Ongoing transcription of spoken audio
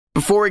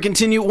Before we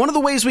continue, one of the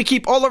ways we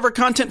keep all of our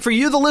content for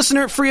you, the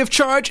listener, free of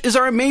charge is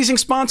our amazing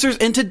sponsors,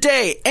 and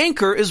today,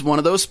 Anchor is one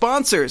of those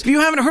sponsors. If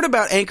you haven't heard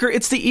about Anchor,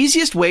 it's the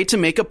easiest way to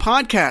make a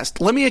podcast.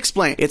 Let me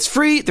explain. It's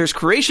free, there's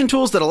creation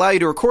tools that allow you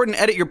to record and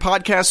edit your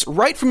podcasts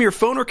right from your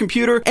phone or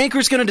computer.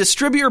 Anchor's going to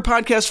distribute your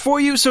podcast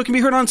for you so it can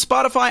be heard on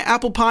Spotify,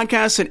 Apple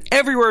Podcasts, and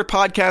everywhere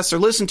podcasts are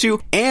listened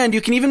to, and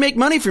you can even make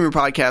money from your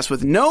podcast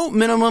with no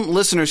minimum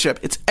listenership.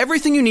 It's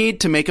everything you need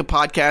to make a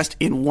podcast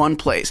in one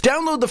place.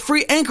 Download the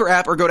free Anchor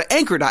app or go to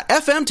anchor.fm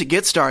to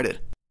get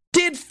started.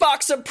 Did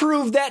Fox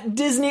approve that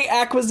Disney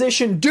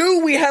acquisition?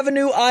 Do we have a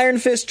new Iron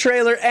Fist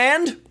trailer?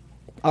 And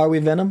are we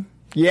Venom?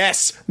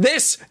 Yes,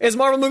 this is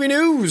Marvel Movie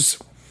News.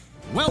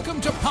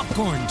 Welcome to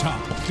Popcorn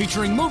Talk,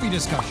 featuring movie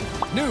discussion,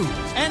 news,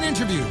 and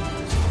interviews.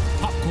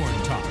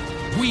 Popcorn Talk,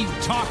 we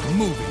talk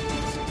movies.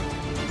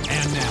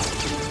 And now,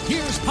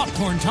 here's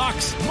Popcorn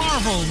Talk's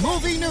Marvel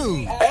Movie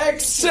News.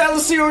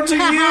 Excelsior to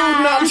you,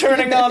 not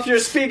turning off your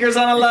speakers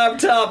on a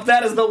laptop.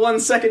 That is the 1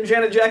 second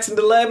Janet Jackson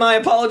delay. My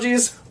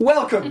apologies.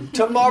 Welcome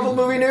to Marvel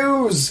Movie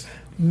News.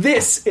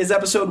 This is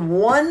episode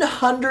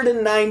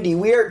 190.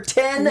 We are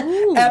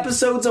 10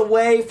 episodes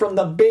away from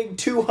the big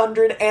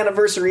 200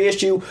 anniversary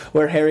issue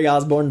where Harry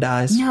Osborn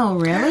dies. No,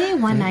 really?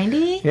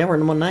 190? Yeah, we're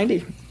in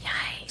 190.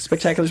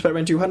 Spectacular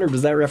Spider-Man 200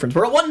 was that reference.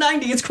 We're at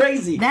 190. It's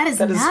crazy. That is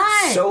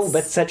nuts.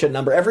 That's such a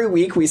number. Every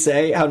week we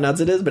say how nuts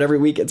it is, but every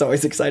week it's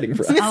always exciting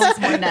for us. Oh, it's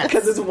more nuts.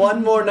 Because it's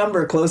one more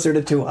number closer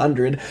to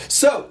 200.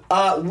 So,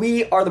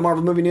 we are the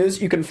Marvel Movie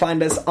News. You can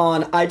find us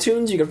on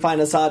iTunes. You can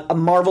find us at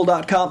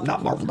marvel.com.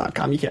 Not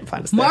marvel.com. You can't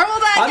find us there.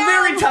 Marvel.com. I'm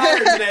very tired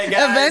today,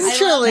 guys.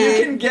 Eventually.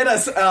 You can get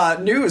us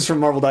news from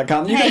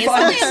marvel.com. You Hey, can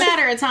find it's only a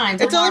matter of time.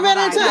 It's only a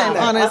matter of time,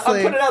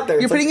 honestly. I'm putting it out there.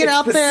 You're putting it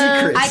out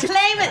there. I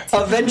claim it.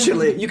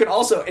 Eventually. You can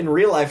also, in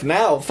real life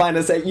now, find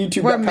us at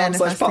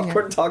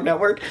youtube.com/Popcorn Talk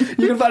Network.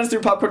 You can find us through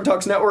Popcorn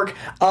Talks Network.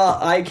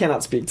 I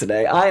cannot speak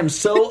today. I am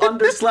so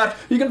underslept.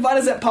 You can find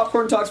us at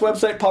Popcorn Talks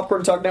website,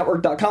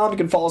 popcorntalknetwork.com. You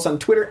can follow us on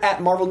Twitter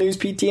at Marvel News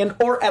PTN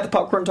or at the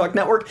Popcorn Talk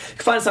Network. You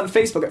can find us on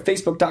Facebook at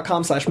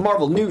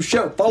facebook.com/Marvel News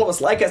Show. Follow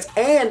us, like us,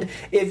 and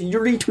if you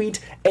retweet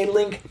a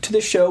link to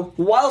the show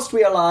whilst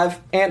we are live,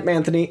 Aunt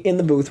Anthony in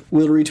the booth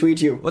will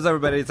retweet you. What's up,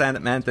 everybody? It's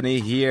Aunt Anthony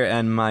here,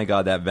 and my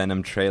god, that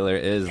Venom trailer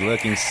is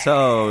looking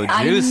so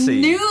juicy.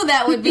 I knew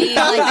that would be like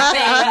the thing.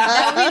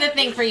 That would be the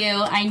thing for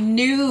you. I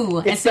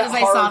knew as soon as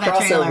I saw that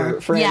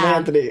trailer. For Aunt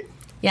Anthony.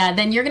 Yeah,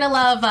 then you're going to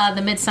love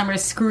the Midsummer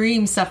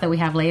Scream stuff that we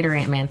have later,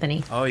 Aunt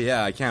Anthony. Oh,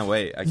 yeah, I can't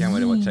wait. I can't wait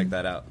to check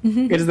that out.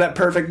 It is that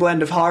perfect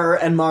blend of horror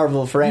and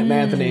Marvel for Aunt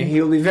Anthony. He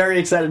will be very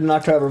excited in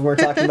October when we're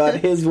talking about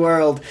his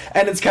world,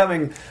 and it's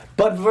coming.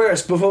 But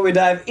first, before we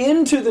dive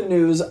into the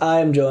news,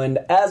 I am joined,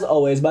 as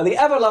always, by the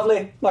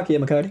ever-lovely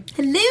Makia McCarty.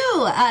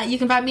 Hello! You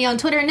can find me on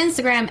Twitter and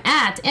Instagram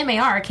at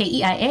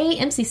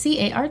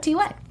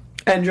MarkeiaMcCarty.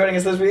 And joining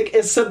us this week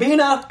is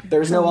Sabina.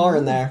 There's no R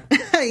in there.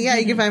 Yeah,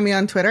 you can find me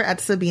on Twitter at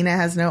Sabina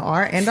has no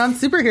R and on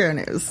Superhero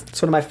News.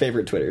 It's one of my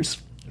favorite Twitters.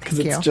 Because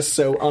it's you. just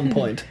so on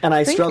point. And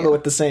I struggle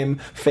with the same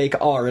fake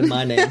R in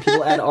my name.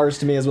 People add R's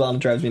to me as well, and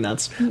it drives me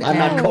nuts. No. I'm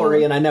not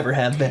Corey, and I never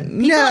have been.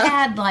 People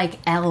add, like,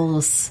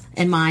 L's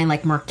in mine,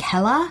 like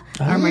Markella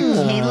or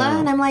Markela,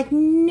 and I'm like,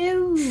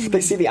 no. They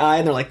see the I,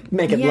 and they're like,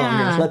 make it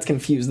longer. Let's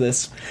confuse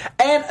this.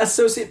 And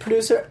associate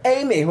producer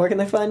Amy. Where can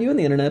they find you on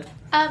the internet?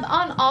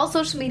 On all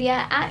social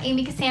media at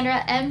Amy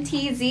Cassandra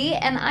MTZ,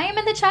 and I am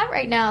in the chat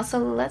right now, so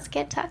let's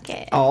get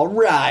talking. All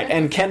right,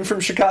 and Ken from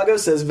Chicago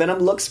says Venom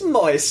looks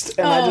moist,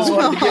 and I just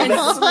wanted to give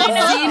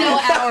that. Dino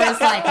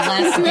hours like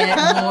let's get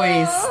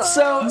moist.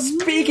 So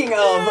speaking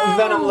of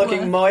Venom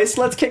looking moist,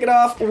 let's kick it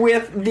off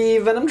with the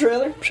Venom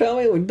trailer, shall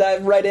we? We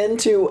dive right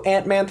into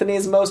Aunt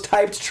Anthony's most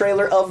hyped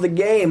trailer of the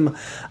game.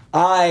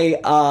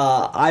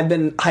 I've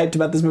been hyped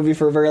about this movie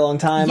for a very long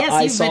time.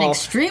 Yes, you've been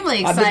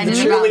extremely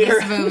excited about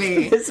this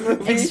movie. This movie.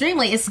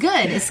 Extremely, it's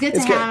good. It's good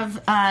to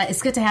have.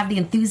 It's good to have the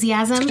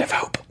enthusiasm. It's good to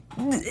have hope.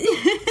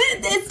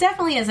 It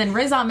definitely is, and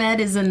Riz Ahmed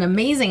is an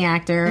amazing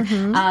actor.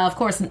 Of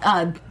course,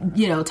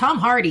 Tom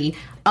Hardy,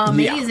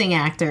 amazing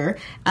actor.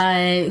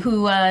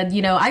 Who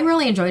I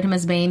really enjoyed him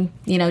as Bane.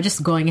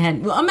 Just going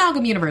ahead,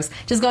 Amalgam Universe.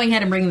 Just going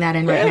ahead and bringing that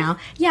in right now.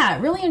 Yeah,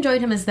 really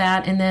enjoyed him as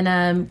that. And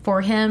then for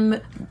him,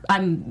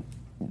 I'm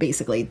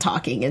basically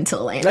talking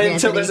until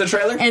there's a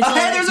trailer. There's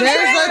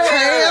a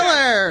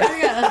trailer.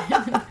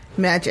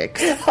 Magic.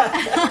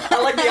 I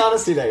like the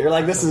honesty there. You're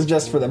like, this is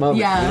just for the moment.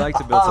 Yeah. We like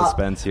to build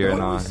suspense here in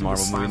Marvel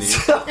Movie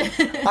News.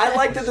 I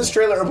like that this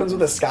trailer opens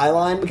with a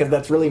skyline because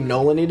that's really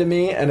Nolan-y to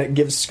me, and it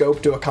gives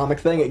scope to a comic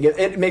thing.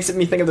 It makes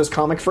me think of those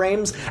comic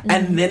frames,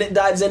 and then it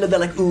dives into the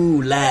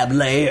lab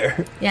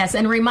lair. Yes,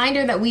 and a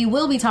reminder that we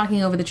will be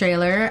talking over the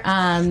trailer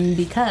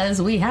because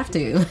we have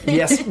to.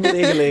 Yes,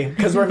 legally,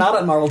 because we're not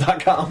on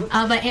Marvel.com.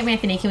 But Aunt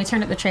Anthony, can we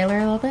turn up the trailer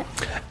a little bit?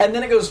 And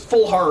then it goes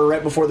full horror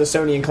right before the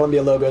Sony and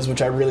Columbia logos,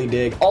 which I really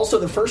dig. Also,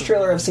 the first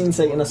trailer I've seen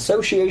say in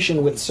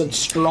association with such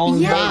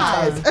strong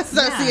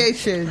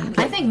association. Yeah.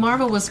 I think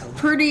Marvel was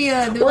pretty.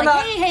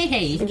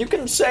 Hey. You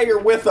can say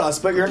you're with us,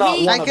 but you're not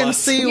one of us. I can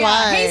see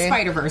why. Hey,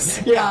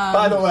 Spider-Verse. Yeah.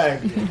 By the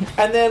way,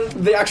 and then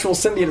the actual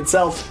symbiote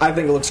itself, I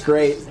think it looks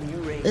great.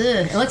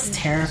 it looks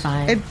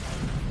terrifying.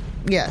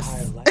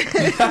 Yes.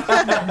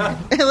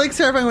 It looks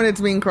terrifying when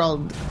it's being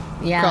crawling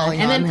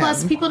and then on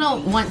plus him. people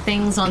don't want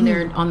things on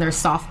their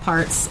soft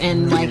parts,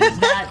 and like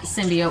that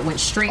symbiote went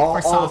straight for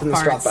all soft within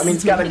the parts. I mean,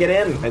 it's got to get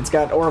in. It's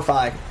got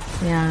Orify.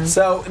 Yeah.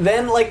 So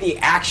then, like, the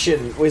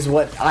action is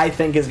what I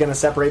think is going to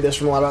separate this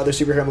from a lot of other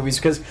superhero movies,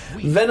 because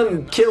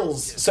Venom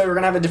kills, so you're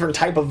going to have a different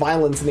type of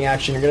violence in the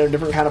action. You're going to have a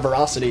different kind of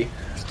veracity.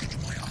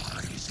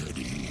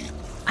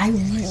 I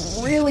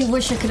really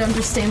wish I could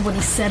understand what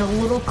he said a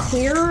little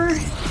clearer,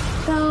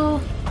 though.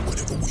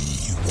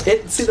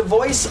 See, the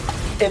voice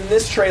in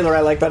this trailer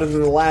I like better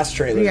than the last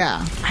trailer.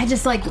 Yeah. I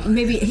just I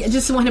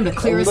just want him to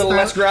clear his little throat.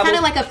 less gravel? Kind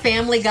of like a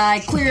Family Guy,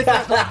 clear your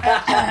throat.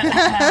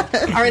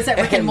 Or is that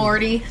Rick and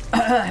Morty?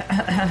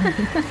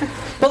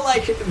 But,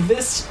 like,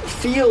 this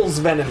feels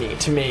Venom-y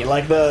to me.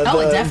 Like, the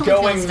it definitely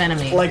going, feels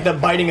Venom-y. like, the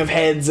biting of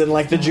heads and,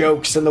 like, the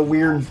jokes and the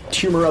weird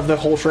humor of the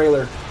whole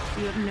trailer.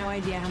 You have no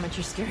idea how much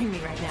you're scaring me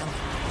right now.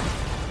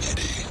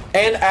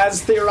 And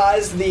as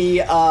theorized,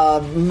 the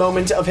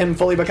moment of him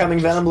fully becoming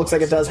Venom looks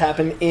like it does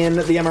happen in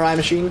the MRI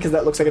machine, because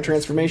that looks like a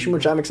transformation,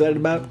 which I'm excited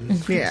about.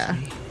 Yeah.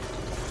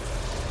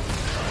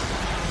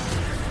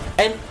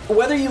 And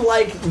whether you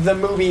like the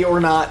movie or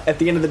not, at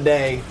the end of the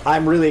day,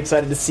 I'm really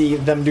excited to see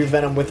them do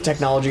Venom with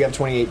technology of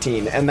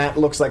 2018, and that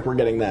looks like we're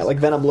getting that. Like,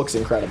 Venom looks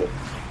incredible.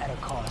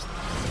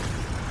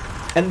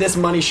 And this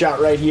money shot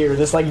right here,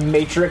 this, like,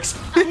 Matrix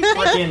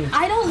freaking...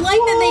 I don't like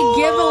that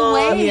they give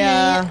away.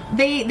 Yeah.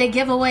 They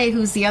give away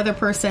who's the other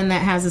person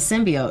that has a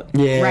symbiote.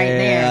 Yeah. Right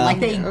there.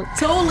 Like, they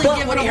totally But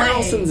give it Woody away.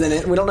 Harrelson's in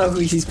it. We don't know who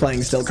he's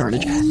playing still,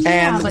 Carnage.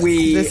 And but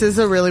we... This is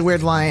a really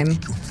weird line.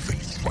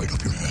 Right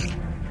up your head.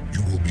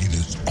 You will be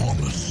this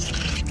armless,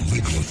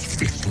 legless,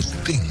 faceless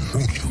thing,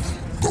 won't you?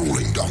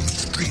 Rolling down the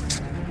street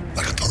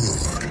like a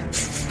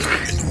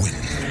turd in the wind.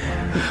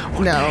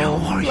 No.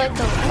 Like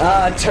the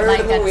turd Like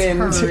in the a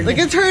wind. turd. Like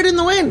a turd in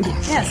the wind.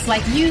 Yes,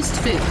 like used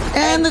food.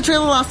 And the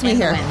trailer lost me in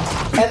the here.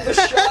 wind. And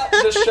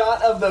the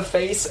shot of the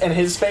face and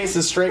his face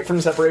is straight from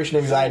Separation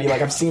Anxiety.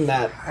 Like, I've seen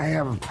that. I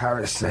have a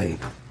parasite.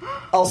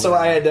 Also,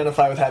 I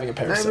identify with having a I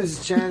parasite.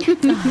 was Jen.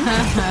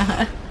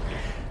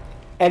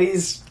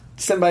 Eddie's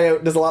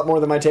symbiote does a lot more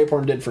than my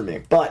tapeworm did for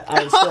me, but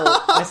I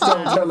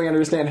still totally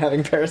understand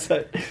having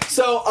parasite.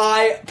 So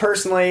I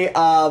personally,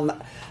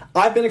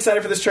 I've been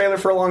excited for this trailer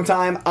for a long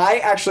time. I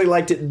actually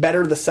liked it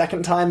better the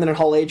second time than in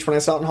Hall H. When I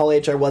saw it in Hall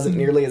H, I wasn't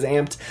nearly as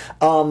amped.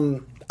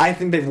 I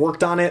think they've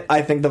worked on it.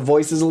 I think the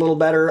voice is a little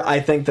better.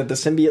 I think that the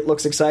symbiote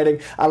looks exciting.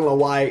 I don't know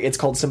why it's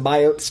called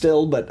symbiote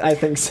still, but I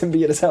think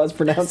symbiote is how it's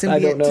pronounced. I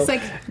don't know. It's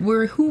like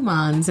we're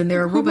humans and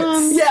they're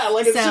robots. Yeah,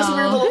 like it's just So-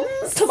 weird little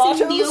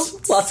tomatoes.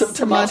 Symbiotes. Lots of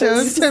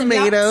tomatoes.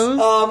 Tomatoes.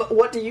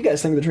 What do you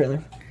guys think of the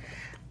trailer?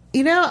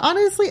 You know,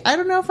 honestly, I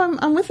don't know if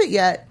I'm with it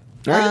yet.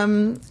 All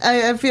right.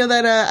 I feel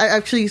that I've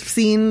actually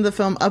seen the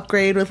film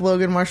Upgrade with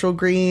Logan Marshall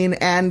Green,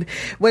 and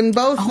when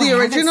both Oh, the I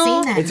haven't original,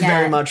 seen that It's yet.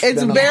 very much it's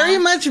Venom. very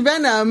much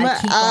Venom. I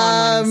keep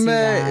on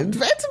wanting to see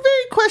that. It's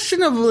very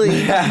questionably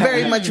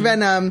very much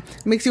Venom.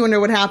 Makes you wonder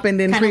what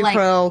happened in Kind of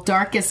pre-pro. like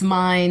Darkest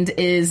Mind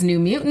is New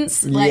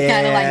Mutants, like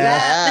kind of like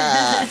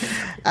that.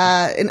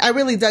 And I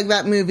really dug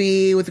that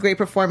movie with great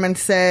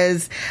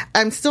performances.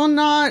 I'm still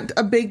not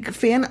a big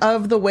fan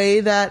of the way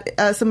that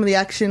some of the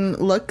action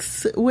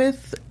looks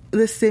with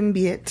the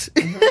symbiote.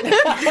 Now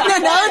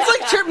it's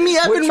like tripping me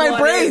up Which in my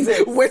one brain. is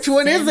it? Which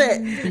one is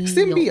it?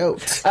 Symbiote.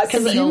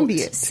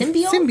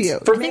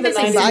 Symbiote. For I me, think the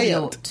they say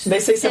 90s, symbiote. they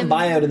say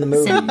symbiote in the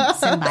movie.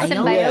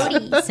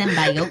 Symbiote. But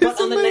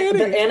Symbiote. on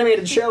the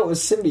animated show, it was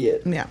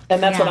symbiote. Yeah.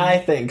 And that's what Yeah. I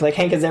think. Like,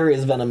 Hank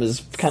Azaria's Venom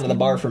is kind of the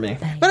bar for me.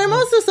 But I'm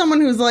also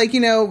someone who's like, you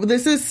know,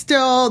 this is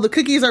still, the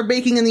cookies are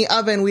baking in the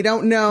oven. We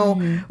don't know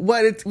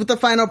what the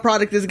final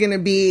product is going to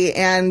be,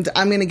 and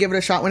I'm going to give it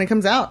a shot when it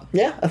comes out.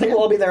 Yeah, I think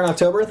we'll all be there in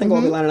October. I think we'll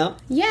all be lining up.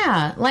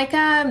 Yeah, like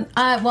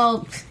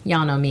well,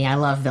 y'all know me. I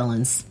love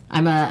villains.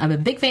 I'm a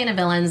big fan of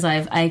villains.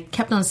 I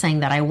kept on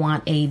saying that I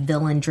want a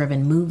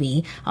villain-driven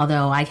movie,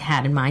 although I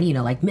had in mind, you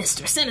know, like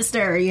Mr.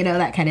 Sinister, you know,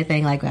 that kind of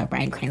thing, like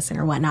Bryan Cranston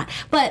or whatnot.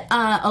 But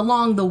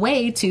along the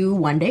way to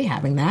one day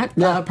having that,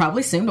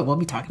 probably soon, but we'll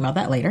be talking about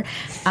that later.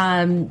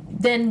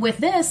 Then with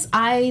this,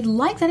 I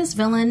like that it's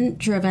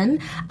villain-driven.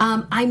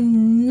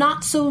 I'm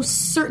not so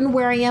certain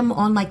where I am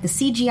on like the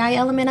CGI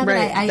element of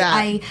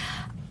it.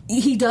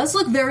 He does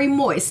look very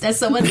moist, as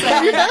someone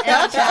said in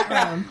the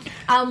chat room.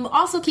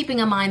 Also keeping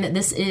in mind that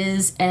this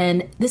is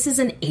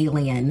an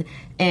alien,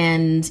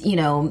 and you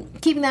know,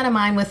 keeping that in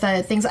mind with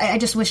things. I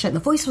just wish that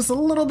the voice was a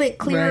little bit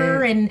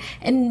clearer and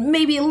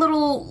maybe a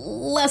little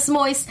less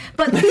moist.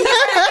 But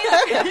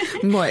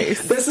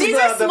Moist. This These is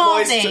are the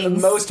small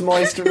things. most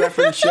moist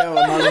reference show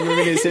in modern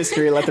movie news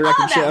history. Let the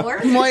record that show.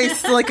 works.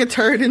 Moist like a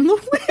turd in the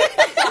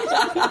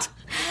wind.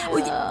 For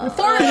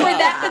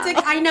that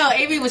particular, I know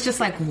Amy was just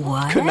like,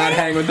 "What?" Could not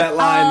hang with that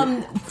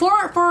line.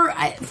 For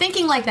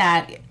thinking like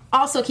that.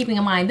 Also, keeping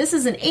in mind, this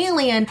is an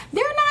alien.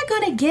 They're not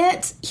going to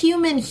get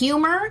human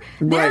humor.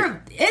 Right.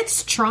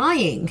 It's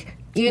trying.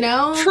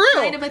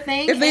 True. kind of a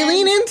thing. If they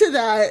lean into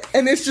that,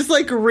 and it's just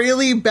like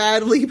really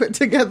badly put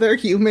together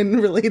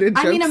human related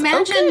jokes. I mean,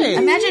 imagine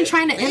okay.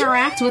 trying to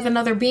interact with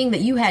another being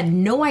that you had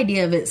no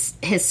idea of its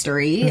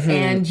history,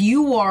 and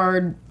you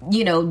are,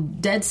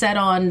 dead set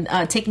on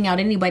taking out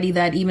anybody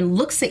that even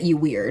looks at you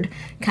weird,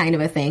 kind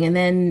of a thing. And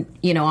then,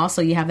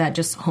 also you have that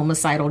just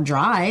homicidal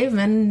drive,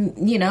 and,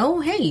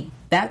 hey,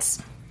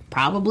 that's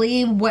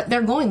probably what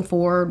they're going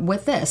for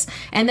with this.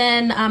 And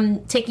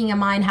then taking in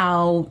mind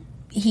how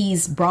how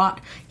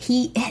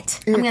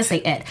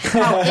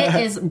it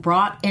is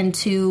brought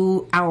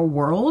into our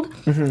world.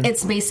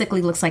 It's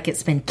basically looks like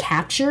it's been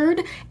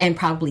captured and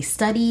probably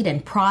studied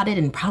and prodded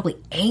and probably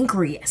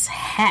angry as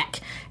heck.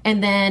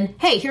 And then,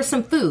 hey, here's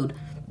some food.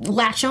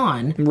 Latch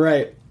on.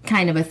 Right.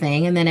 Kind of a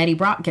thing. And then Eddie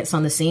Brock gets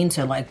on the scene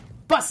to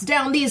bust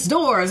down these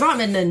doors. I'm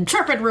an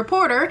intrepid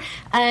reporter.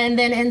 And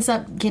then ends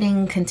up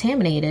getting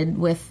contaminated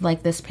with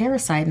this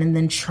parasite and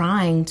then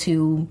trying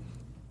to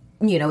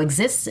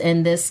exists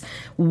in this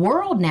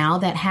world now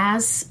that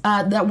has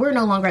that we're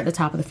no longer at the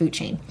top of the food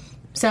chain.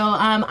 So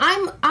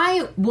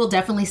I will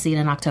definitely see it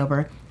in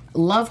October.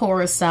 Love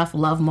horror stuff,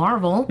 love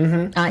Marvel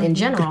in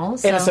general.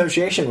 So. In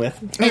association with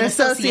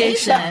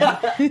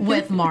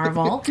with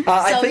Marvel.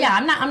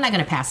 I'm not going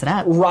to pass it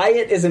up.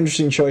 Riot is an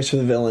interesting choice for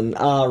the villain.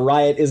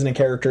 Riot isn't a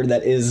character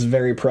that is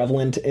very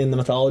prevalent in the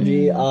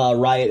mythology.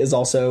 Riot is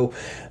also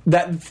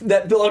that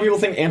a lot of people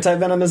think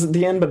Anti-Venom is at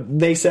the end, but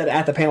they said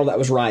at the panel that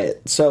was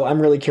Riot. So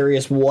I'm really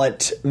curious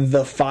what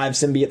the 5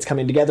 symbiotes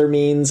coming together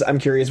means. I'm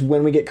curious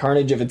when we get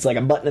Carnage, if it's like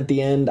a button at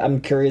the end.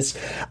 I'm curious.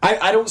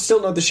 I don't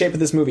still know the shape of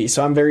this movie,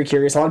 so I'm very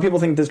curious. A lot of people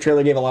think this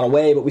trailer gave a lot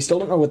away, but we still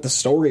don't know what the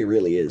story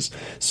really is.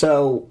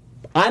 So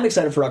I'm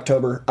excited for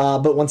October,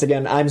 but once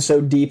again, I'm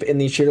so deep in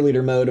the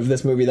cheerleader mode of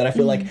this movie that I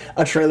feel like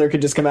a trailer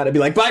could just come out and be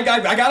like, I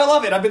gotta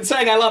love it. I've been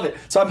saying I love it.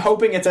 So I'm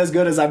hoping it's as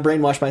good as I've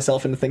brainwashed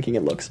myself into thinking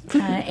it looks.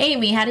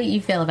 Amy, how do you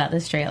feel about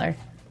this trailer?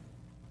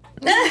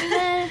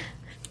 I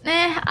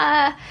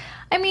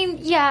mean,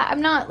 yeah,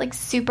 I'm not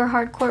super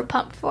hardcore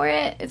pumped for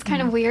it. It's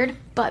kind of weird,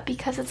 but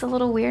because it's a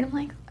little weird,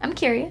 I'm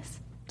curious.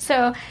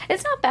 So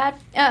it's not bad.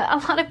 A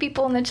lot of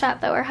people in the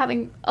chat, though, are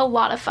having a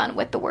lot of fun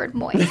with the word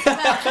moist. So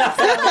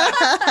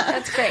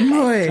that's great.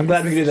 Moist. I'm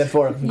glad we could do that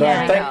for him.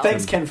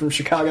 Thanks, Ken from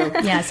Chicago.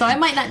 Yeah, so I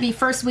might not be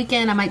first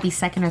weekend. I might be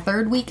second or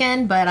third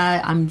weekend, but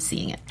I'm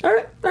seeing it. All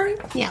right.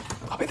 Yeah.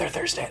 I'll be there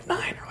Thursday at 9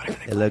 or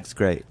whatever. It looks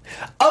great.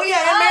 Oh,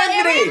 yeah,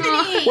 and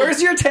Anthony!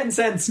 Where's your 10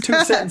 cents, 2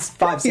 cents,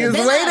 5 cents?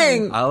 He's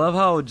waiting. I love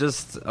how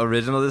just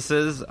original this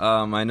is.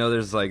 I know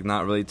there's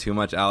not really too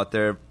much out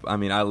there. I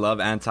mean, I love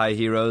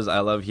anti-heroes. I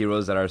love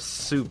heroes that are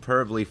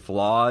superbly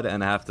flawed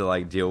and have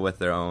to deal with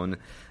their own,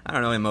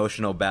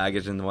 emotional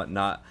baggage and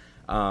whatnot.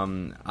 I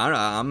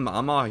don't know.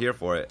 I'm all here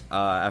for it.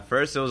 At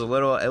first, it was a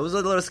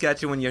little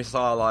sketchy when you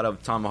saw a lot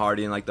of Tom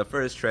Hardy in the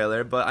first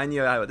trailer, but I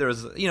knew there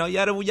was, you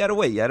had to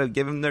wait. You had to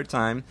give him their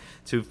time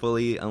to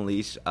fully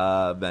unleash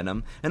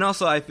Venom. And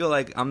also, I feel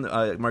like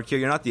Marquio,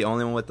 you're not the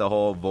only one with the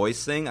whole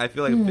voice thing. I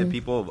feel like if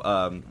people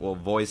will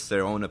voice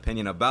their own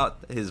opinion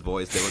about his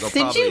voice,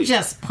 Did you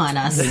just pun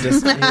us?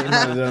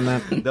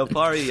 They'll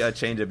probably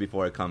change it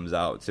before it comes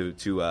out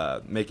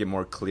to make it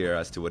more clear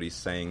as to what he's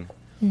saying.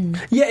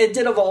 Yeah, it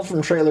did evolve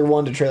from trailer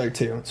 1 to trailer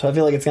 2, so I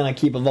feel like it's going to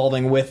keep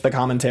evolving with the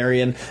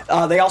commentary. And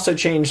they also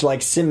changed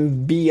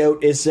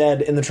symbiote is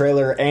said in the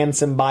trailer and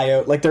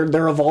symbiote.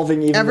 They're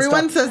evolving even.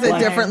 Everyone says it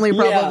differently,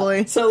 probably.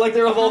 Yeah. So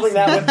they're evolving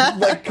that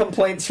with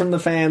complaints from the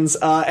fans.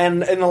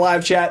 And in the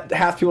live chat,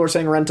 half people are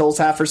saying rentals,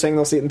 half are saying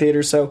they'll see it in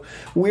theaters. So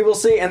we will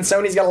see. And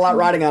Sony's got a lot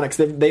riding on it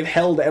because they've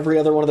held every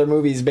other one of their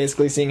movies,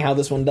 basically seeing how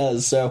this one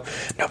does. So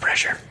no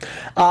pressure.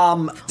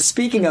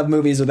 Speaking of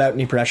movies without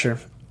any pressure,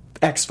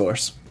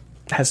 X-Force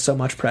has so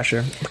much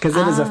pressure because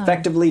it is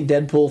effectively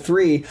Deadpool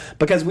 3,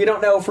 because we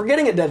don't know if we're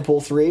getting a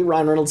Deadpool 3.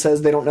 Ryan Reynolds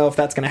says they don't know if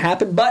that's going to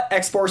happen, but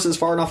X-Force is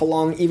far enough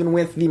along, even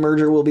with the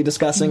merger we'll be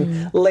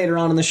discussing later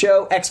on in the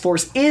show.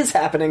 X-Force is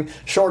happening,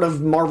 short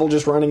of Marvel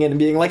just running in and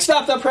being like,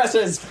 stop the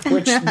presses,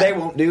 which they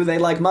won't do. They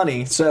like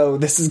money, so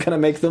this is going to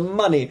make them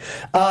money.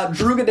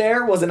 Drew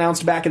Goddard was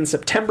announced back in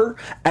September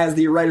as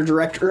the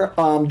writer-director.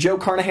 Joe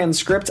Carnahan's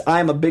script,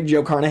 I'm a big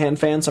Joe Carnahan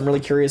fan, so I'm really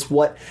curious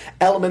what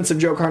elements of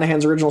Joe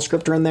Carnahan's original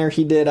script are in there.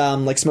 He did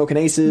Smokin'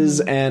 Aces,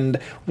 and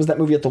was that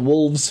movie at the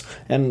Wolves,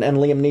 and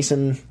Liam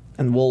Neeson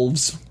and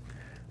Wolves.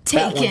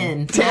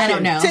 Taken. I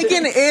don't know.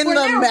 Taken in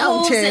the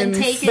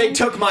mountains. They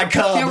took my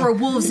cub. There were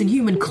wolves in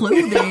human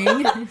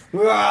clothing.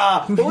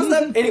 What was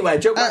that? Anyway,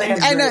 Joe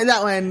Carnahan's I know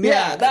that one.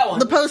 Yeah, that one.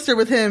 The poster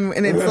with him,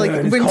 and it's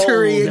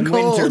wintry and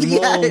cold.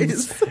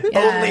 Yes.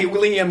 Only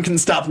Liam can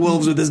stop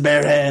wolves with his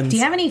bare hands. Do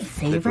you have any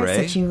favorites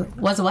that you...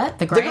 Was what?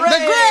 The Gray? The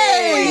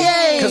Gray!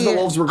 Yay! Because the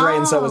wolves were gray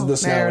and so was the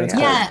snow.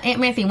 Yeah,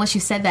 Aunt Matthew, once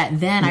you said that,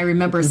 then I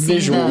remember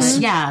seeing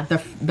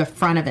the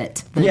front of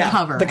it. The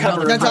cover. The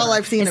cover. That's all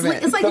I've seen of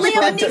it. It's like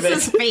Liam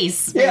Neeson's face.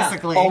 face, Yeah,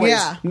 basically. always.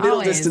 Yeah. Middle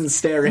Always. distance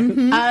staring.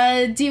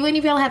 Do any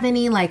of y'all have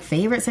any like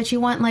favorites that you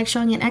want like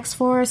showing in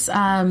X-Force,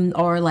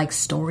 or like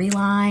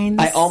storylines?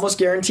 I almost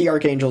guarantee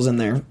Archangel's in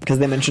there because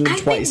they mentioned him I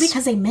twice. think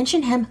because they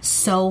mention him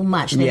so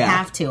much, they Yeah.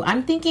 have to.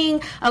 I'm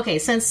thinking, okay,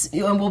 since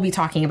and we'll be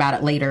talking about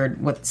it later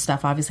with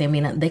stuff. Obviously, I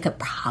mean, they could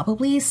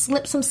probably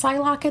slip some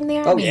Psylocke in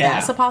there. I mean, yeah.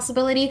 that's a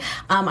possibility.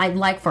 I'd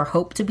like for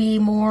Hope to be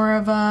more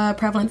of a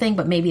prevalent thing,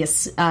 but maybe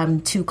it's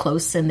too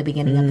close in the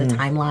beginning of the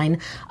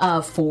timeline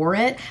for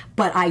it.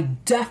 But I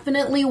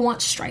definitely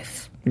want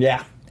Strife.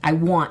 Yeah. I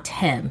want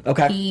him.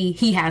 Okay.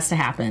 He has to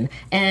happen.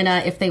 And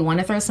if they want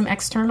to throw some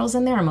externals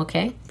in there, I'm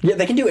okay. Yeah,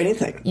 they can do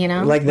anything. You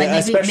know, like that,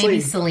 especially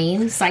maybe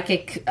Selene,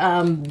 psychic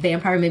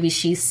vampire. Maybe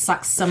she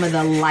sucks some of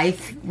the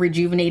life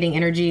rejuvenating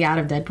energy out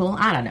of Deadpool.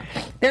 I don't know.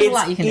 There's a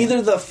lot you can either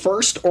do. the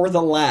first or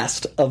the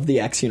last of the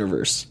X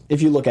universe,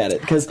 if you look at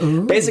it, because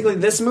basically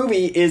this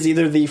movie is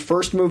either the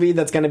first movie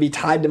that's going to be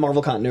tied to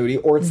Marvel continuity,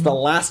 or it's the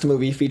last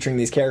movie featuring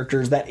these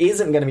characters that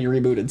isn't going to be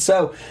rebooted.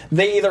 So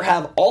they either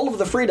have all of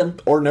the freedom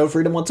or no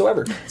freedom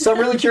whatsoever. So I'm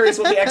really curious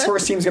what the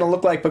X-Force team is going to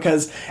look like,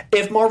 because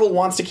if Marvel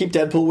wants to keep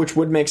Deadpool, which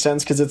would make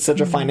sense because it's such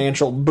a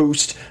financial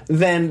boost,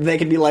 then they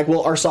could be like,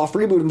 well, our soft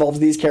reboot involves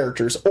these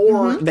characters.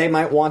 Or they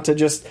might want to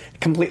just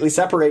completely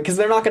separate, because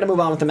they're not going to move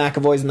on with the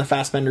McAvoys and the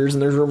Fassbenders,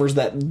 and there's rumors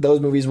that those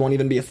movies won't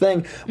even be a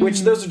thing, which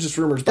those are just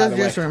rumors, by Those the are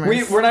way. just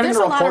rumors. We're not even There's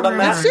going a to lot report of on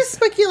that. rumors. It's just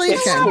speculation.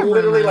 It's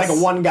literally like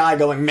one guy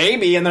going,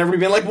 maybe, and then everybody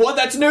being like, what?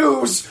 That's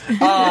news!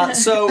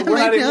 So we're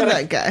I not even know gonna,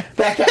 that guy.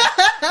 That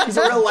guy. He's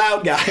a real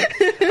loud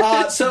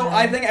guy. So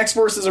I think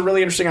X-Force is a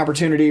really interesting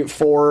opportunity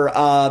for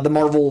the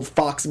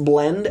Marvel-Fox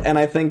blend, and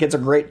I think it's a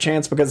great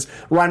chance because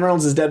Ryan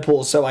Reynolds'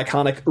 Deadpool is so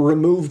iconic,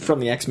 removed from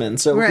the X-Men.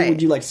 So Right. who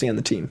would you like to see on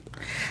the team?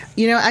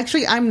 You know,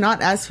 actually, I'm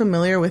not as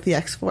familiar with the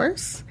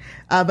X-Force.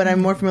 But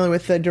I'm more familiar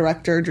with the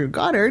director, Drew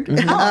Goddard.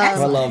 excellent.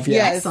 I love, yeah.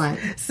 Yes.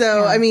 Excellent.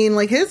 So, I mean,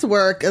 like, his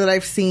work that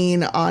I've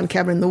seen on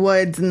Cabin in the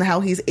Woods and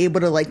how he's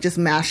able to, like, just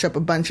mash up a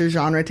bunch of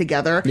genre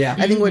together, Yeah.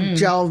 I think would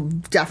gel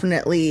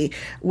definitely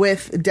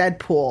with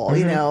Deadpool,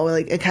 you know?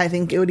 Like, I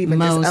think it would even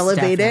Most just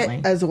elevate definitely.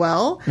 it as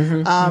well.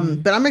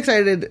 But I'm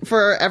excited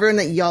for everyone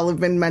that y'all have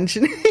been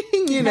mentioning,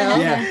 you know?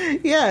 Yeah.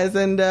 Yes,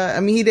 and, I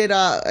mean, he did,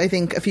 I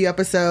think, a few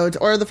episodes,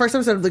 or the first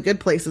episode of The Good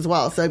Place as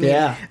well. So, I mean,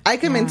 Yeah. I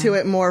come into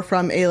it more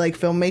from a, like,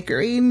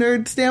 filmmaker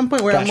nerd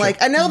standpoint where I'm Gotcha.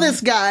 like, I know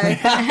this guy. This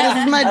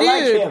is my I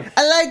like dude. him.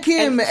 I like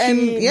him. And,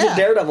 he yeah. did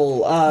Daredevil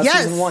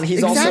Yes, season 1.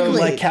 He's also exactly.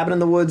 like Cabin in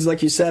the Woods,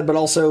 like you said, but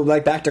also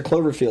like Back to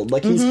Cloverfield.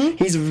 Like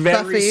he's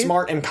very Buffy.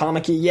 smart and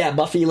comic-y. Yeah,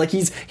 Buffy. Like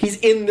he's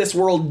in this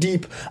world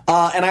deep.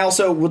 And I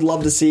also would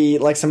love to see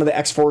like some of the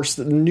X-Force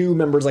new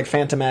members, like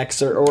Phantom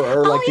X or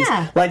like these.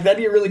 yeah. Like that'd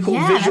be a really cool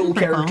Yeah, that'd visual be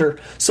pretty cool. character.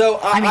 So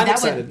I'm that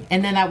excited. would,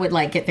 and then that would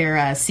like get their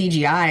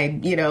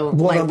CGI, you know,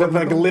 Well,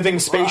 like a living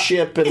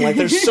spaceship, and like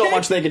there's so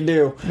much they can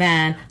do.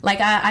 man, like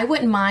I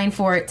wouldn't mind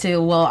for it to.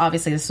 Well,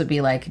 obviously this would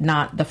be like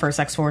not the first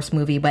X-Force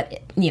movie,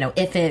 but you know,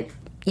 if it,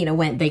 you know,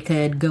 when they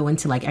could go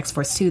into like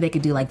X-Force 2, they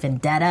could do like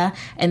Vendetta,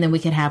 and then we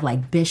could have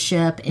like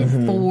Bishop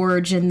and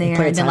Forge in there,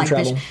 Play and then time like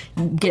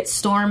travel. get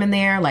Storm in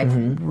there, like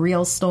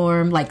real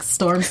Storm, like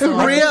Storm.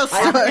 Real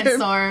African Storm.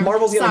 Storm.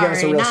 Marvel's gonna give us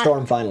a Sorry, real not-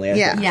 storm finally. I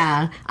Yeah. think.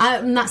 Yeah,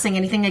 I'm not saying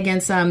anything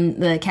against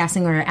the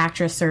casting or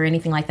actress or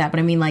anything like that, but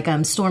I mean, like,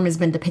 Storm has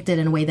been depicted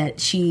in a way that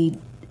she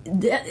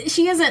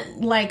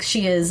isn't like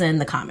she is in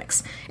the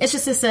comics. It's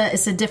just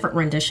it's a different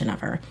rendition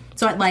of her.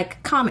 So I'd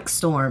like Comic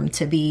Storm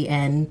to be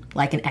in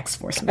like an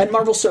X-Force movie. And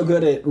Marvel's so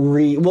good at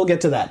we'll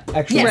get to that,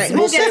 actually. Yes,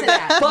 we'll get to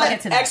that. We'll But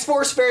get to that.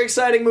 X-Force, very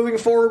exciting moving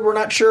forward. We're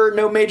not sure,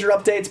 no major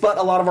updates, but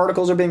a lot of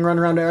articles are being run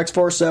around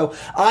X-Force, so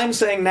I'm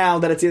saying now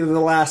that it's either the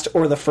last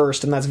or the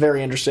first, and that's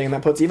very interesting, and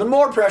that puts even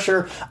more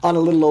pressure on a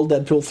little old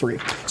Deadpool 3.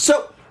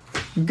 So,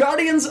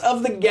 Guardians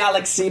of the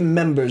Galaxy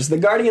members. The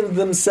Guardians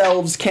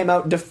themselves came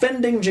out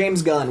defending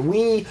James Gunn.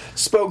 We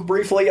spoke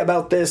briefly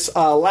about this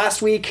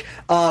last week.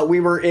 We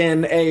were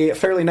in a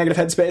fairly negative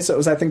headspace. It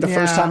was, I think, the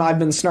first Yeah. time I've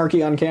been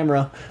snarky on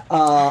camera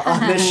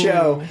on this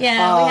show.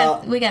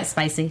 Yeah, we got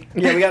spicy.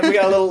 Yeah, we got a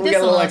little, Just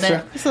a little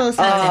extra. bit. So it's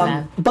not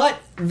bad. But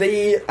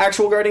the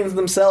actual Guardians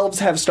themselves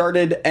have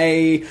started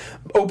a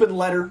open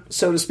letter,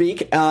 so to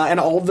speak, and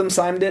all of them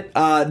signed it.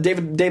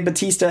 Dave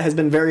Bautista has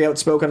been very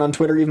outspoken on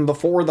Twitter even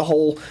before the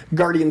whole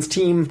Guardians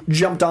team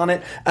jumped on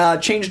it.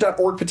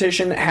 Change.org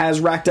petition has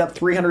racked up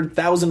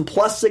 300,000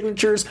 plus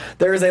signatures.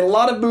 There is a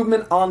lot of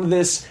movement on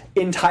this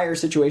entire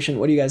situation.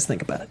 What do you guys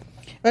think about it?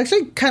 It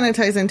actually kind of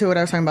ties into what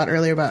I was talking about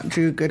earlier about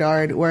Drew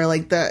Goddard, where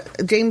like the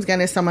James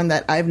Gunn is someone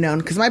that I've known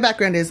because my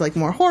background is like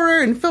more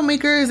horror and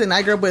filmmakers, and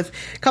I grew up with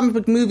comic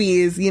book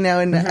movies, you know.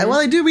 And while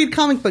I do read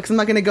comic books, I'm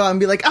not going to go out and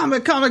be like I'm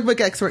a comic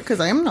book expert because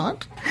I am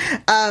not.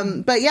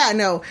 But yeah,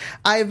 no,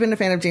 I've been a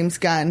fan of James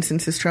Gunn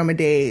since his Trauma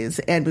days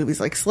and movies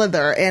like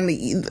Slither, and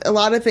a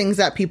lot of things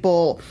that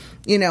people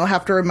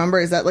have to remember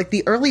is that, like,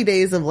 the early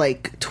days of,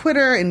 like,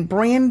 Twitter and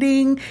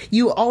branding,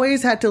 you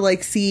always had to,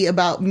 like, see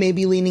about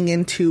maybe leaning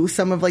into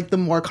some of, like, the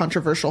more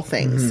controversial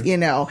things,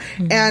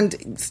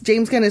 And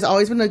James Gunn has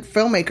always been a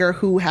filmmaker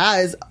who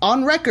has,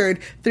 on record,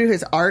 through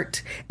his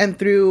art and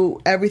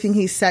through everything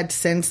he's said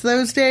since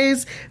those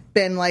days,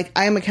 been like,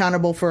 I am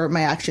accountable for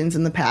my actions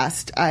in the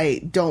past.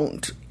 I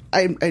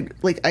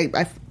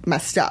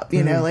messed up,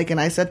 and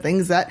I said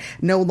things that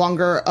no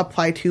longer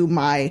apply to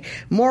my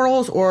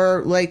morals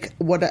or like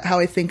how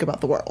I think about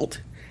the world.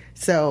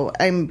 So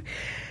I'm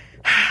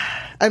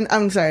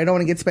sorry, I don't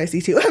want to get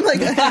spicy too. I'm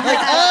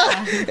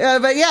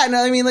but yeah,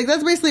 no, I mean, like,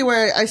 that's basically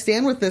where I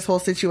stand with this whole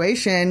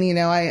situation.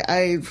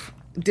 I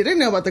didn't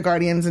know about the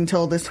Guardians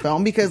until this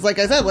film because, like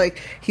I said,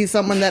 like, he's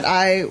someone that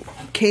I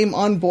came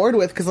on board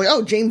with because, like,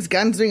 oh, James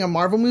Gunn's doing a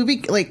Marvel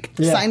movie, like,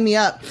 sign me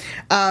up.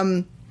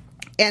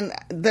 And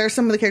there are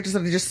some of the characters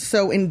that are just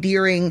so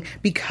endearing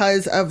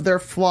because of their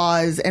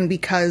flaws and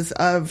because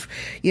of,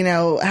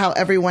 how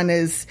everyone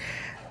is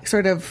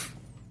sort of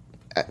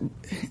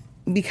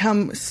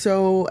become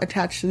so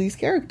attached to these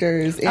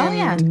characters.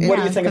 And, what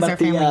do you think about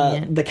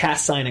the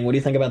cast signing? What do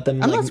you think about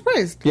them? I'm not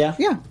surprised. Yeah?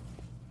 Yeah.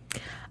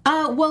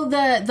 Well,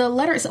 the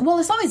letters. Well,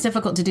 it's always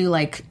difficult to do,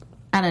 like,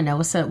 I don't know,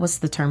 what's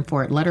the term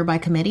for it? Letter by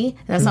committee.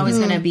 That's always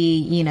going to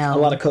be, a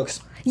lot of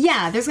cooks.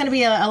 Yeah, there's going to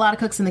be a lot of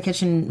cooks in the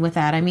kitchen with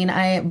that. I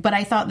mean, but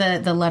I thought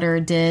the letter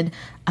did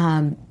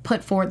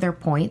put forward their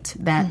point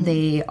that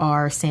they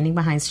are standing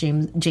behind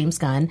James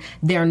Gunn.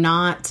 They're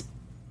not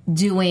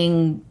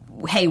doing,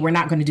 hey, we're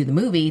not going to do the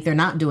movie. They're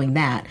not doing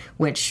that,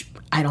 which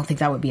I don't think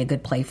that would be a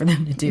good play for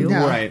them to do.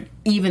 No. Right.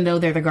 Even though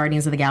they're the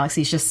Guardians of the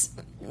Galaxy, it's just.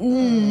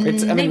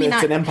 It's an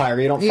empire.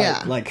 You don't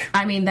fight like.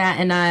 I mean that,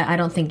 and I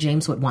don't think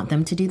James would want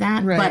them to do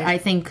that. Right. But I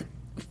think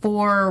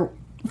for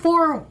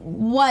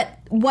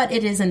what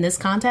it is in this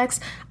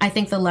context, I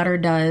think the letter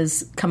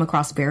does come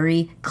across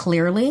very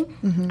clearly.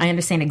 I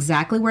understand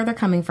exactly where they're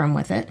coming from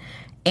with it,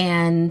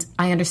 and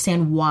I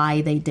understand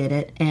why they did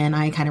it, and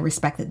I kind of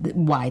respect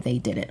why they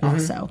did it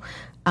also.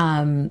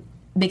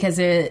 Because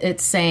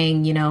it's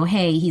saying,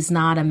 hey, he's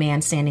not a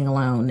man standing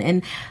alone,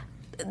 and.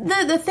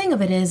 The thing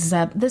of it is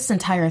that this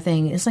entire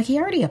thing is like he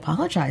already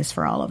apologized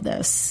for all of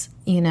this,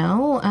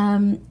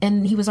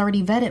 and he was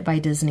already vetted by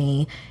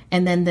Disney,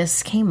 and then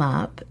this came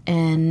up,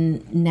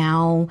 and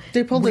now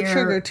they pulled the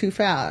trigger too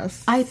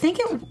fast. I think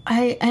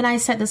I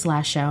said this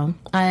last show.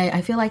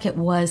 I feel like it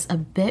was a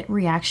bit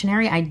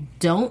reactionary. I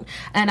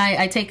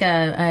take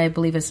I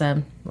believe it's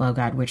oh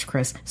God, which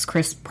Chris? It's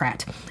Chris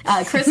Pratt.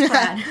 Chris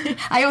Pratt.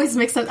 I always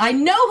mix up. I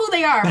know who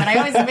they are, but I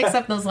always mix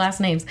up those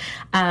last names.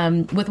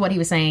 With what he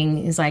was saying,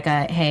 he's like,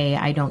 hey,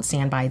 I don't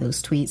stand by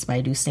those tweets, but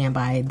I do stand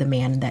by the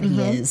man that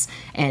he is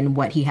and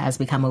what he has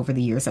become over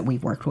the years that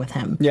we've worked with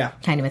him. Yeah,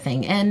 kind of a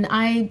thing. And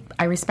I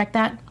respect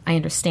that. I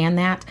understand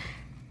that.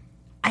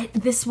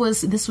 This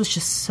was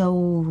just so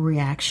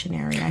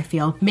reactionary. I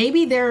feel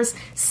maybe there's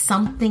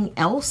something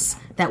else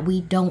that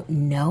we don't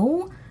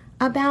know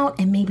about,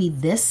 and maybe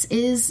this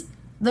is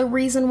the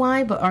reason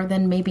why. Or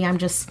then maybe I'm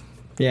just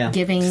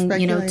giving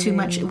too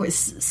much. It was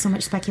so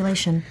much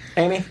speculation.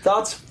 Amy,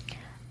 thoughts?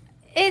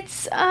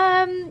 It's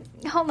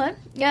hold on.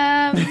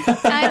 I'm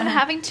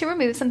having to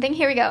remove something.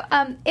 Here we go.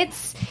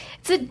 It's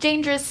a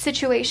dangerous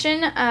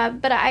situation,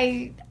 but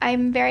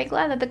I'm very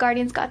glad that the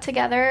Guardians got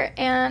together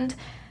and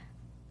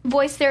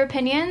voiced their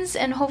opinions,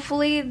 and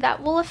hopefully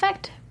that will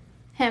affect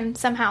him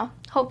somehow.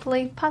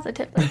 Hopefully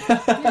positively.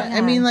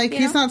 I mean, like,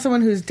 he's not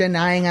someone who's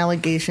denying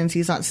allegations.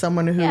 He's not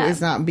someone who is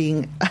not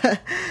being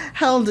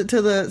held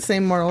to the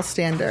same moral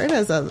standard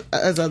as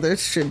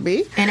others should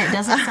be. And it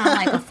doesn't sound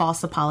like a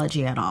false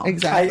apology at all.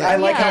 Exactly. I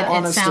like how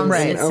honest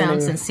it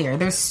sounds sincere.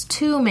 There's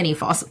too many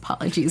false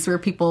apologies where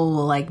people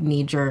will, like,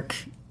 knee-jerk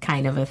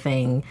kind of a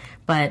thing.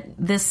 But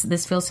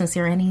this feels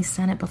sincere, and he's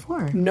done it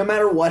before. No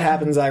matter what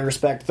happens, I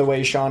respect the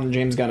way Sean and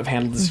James Gunn have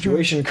handled the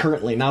situation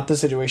currently. Not the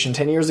situation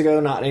 10 years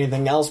ago, not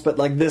anything else, but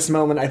like this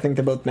moment, I think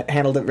they both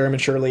handled it very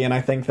maturely, and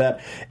I think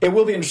that it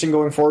will be interesting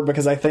going forward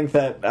because I think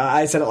that,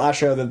 I said it last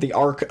show, that the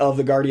arc of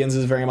the Guardians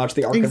is very much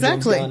the arc of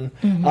James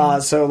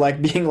Gunn. So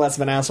like being less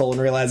of an asshole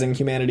and realizing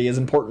humanity is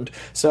important.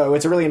 So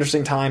it's a really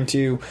interesting time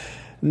to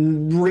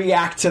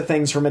react to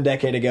things from a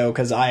decade ago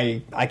because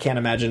I can't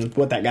imagine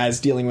what that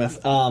guy's dealing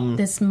with.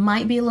 This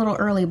might be a little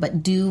early,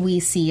 but do we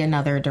see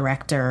another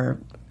director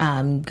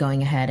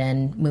going ahead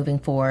and moving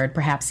forward,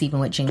 perhaps even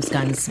with James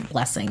Gunn's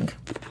blessing?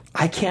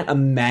 I can't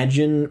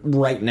imagine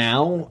right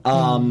now.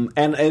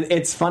 And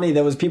it's funny,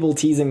 there was people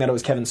teasing that it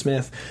was Kevin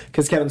Smith,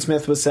 because Kevin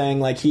Smith was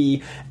saying, like,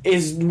 he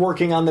is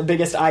working on the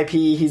biggest IP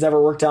he's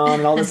ever worked on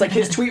and all this. Like,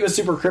 his tweet was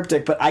super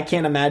cryptic, but I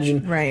can't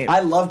imagine. Right. I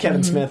love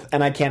Kevin Smith,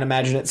 and I can't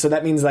imagine it. So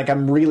that means, like,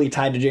 I'm really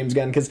tied to James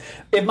Gunn, because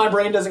if my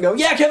brain doesn't go,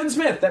 yeah, Kevin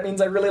Smith, that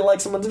means I really like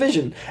someone's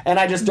vision. And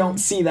I just don't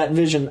see that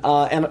vision.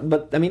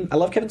 But, I mean, I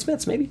love Kevin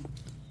Smith's, maybe.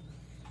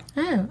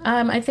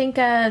 I think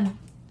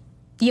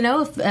you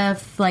know,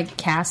 if like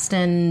cast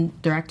and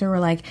director were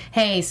like,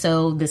 hey,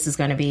 so this is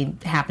going to be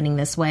happening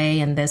this way,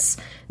 and this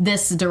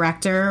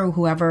director,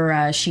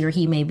 whoever she or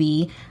he may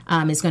be,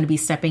 is going to be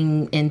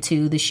stepping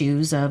into the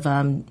shoes of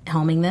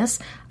helming this.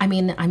 I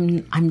mean,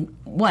 I'm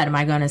what am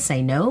I going to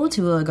say no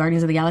to a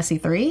Guardians of the Galaxy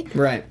 3?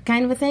 Right.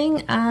 Kind of a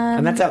thing.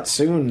 And that's out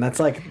soon. That's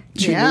like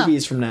 2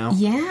 movies from now.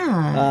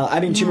 Yeah.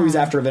 I mean, 2 movies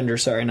after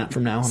Avengers. Sorry, not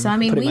from now. So I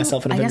mean, putting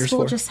myself in I Avengers guess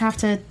we'll 4. just have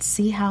to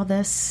see how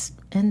this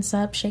ends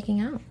up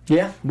shaking out.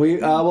 Yeah,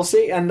 we'll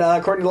see. And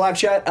according to live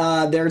chat,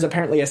 there's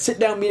apparently a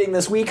sit-down meeting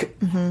this week.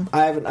 Mm-hmm.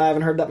 I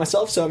haven't heard that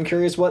myself, so I'm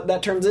curious what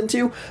that turns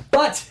into.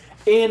 But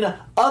in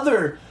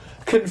other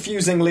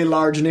confusingly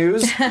large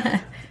news,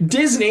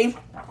 Disney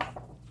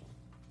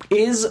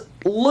is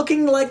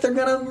looking like they're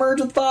going to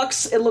merge with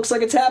Fox. It looks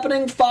like it's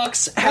happening.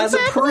 Fox has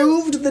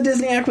approved the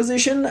Disney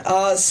acquisition,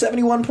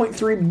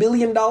 $71.3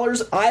 billion.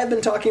 I have been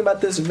talking about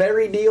this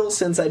very deal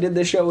since I did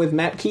this show with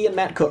Matt Key and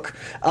Matt Cook.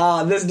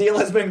 This deal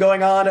has been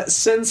going on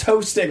since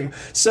hosting.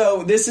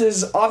 So this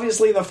is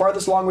obviously the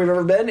farthest along we've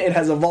ever been. It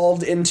has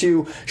evolved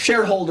into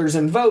shareholders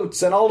and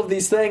votes and all of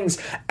these things.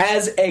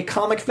 As a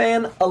comic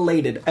fan,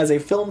 elated. As a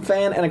film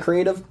fan and a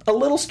creative, a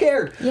little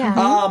scared.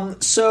 Yeah.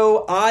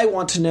 So I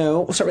want to know,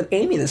 we'll start with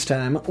Amy this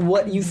time,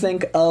 what you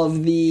think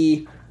of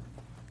the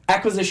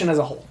acquisition as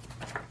a whole.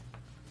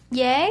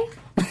 Yay?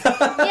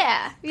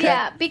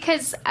 Yeah,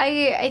 because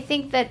I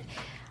think that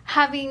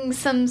having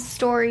some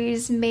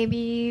stories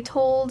maybe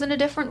told in a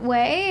different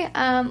way,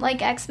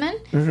 like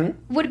X-Men,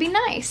 would be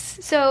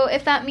nice. So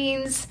if that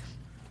means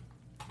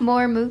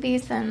more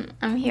movies, then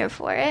I'm here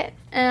for it.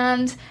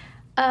 And,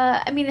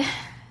 I mean,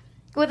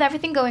 with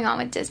everything going on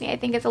with Disney, I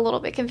think it's a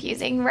little bit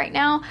confusing right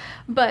now,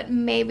 but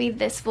maybe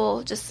this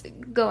will just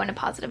go in a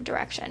positive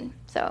direction.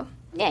 So,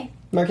 yay.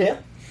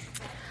 Markia?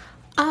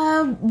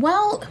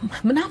 Well,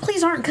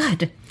 monopolies aren't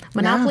good.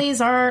 Monopolies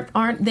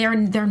aren't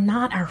they're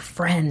not our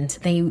friend.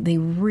 They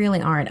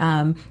really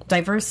aren't.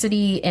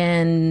 Diversity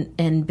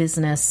in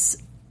business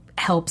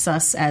helps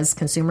us as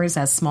consumers,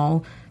 as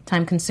small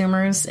time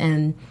consumers,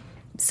 and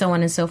so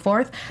on and so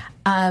forth.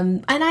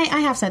 And I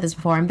have said this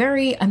before. I'm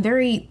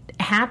very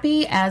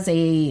happy as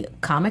a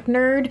comic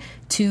nerd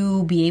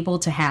to be able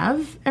to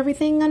have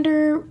everything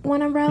under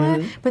one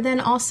umbrella. But then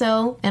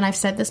also, and I've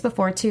said this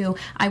before too,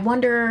 I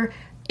wonder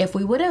if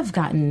we would have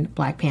gotten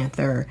Black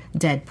Panther,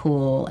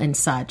 Deadpool, and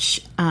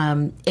such,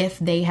 if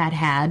they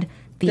had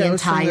the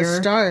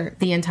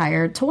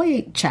entire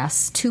toy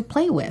chest to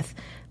play with.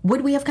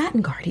 Would we have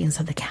gotten Guardians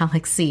of the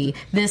Galaxy?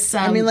 This,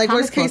 I mean, like,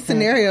 worst case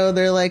scenario,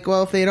 they're like,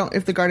 well,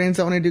 if the Guardians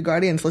don't want to do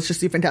Guardians, let's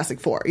just do Fantastic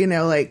Four. You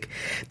know, like,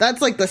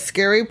 that's like the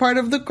scary part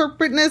of the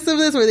corporateness of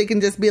this, where they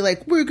can just be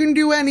like, we can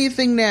do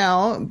anything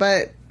now.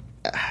 But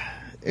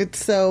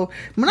it's so,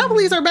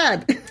 monopolies are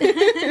bad.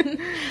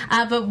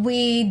 But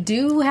we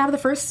do have the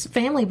first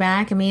family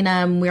back. I mean,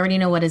 we already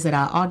know, what is it,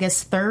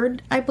 August 3rd,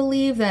 I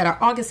believe, or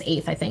August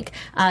 8th, I think,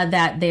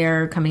 that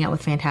they're coming out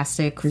with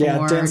Fantastic Four.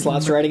 Yeah, Dan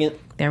Slott's writing it.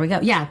 There we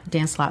go. Yeah,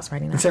 Dan Slott's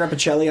writing that. And Sarah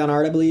Pichelli on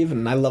art, I believe,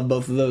 and I love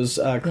both of those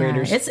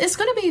creators. Yeah, it's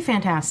going to be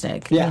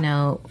fantastic. Yeah. You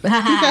know,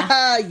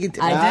 You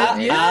did.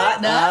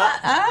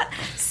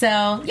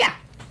 So yeah.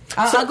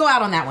 I'll go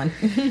out on that one.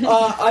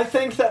 I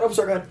think that... Oh,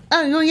 sorry, go ahead.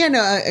 Oh, yeah,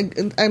 no,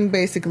 I'm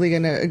basically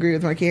going to agree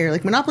with Marky here.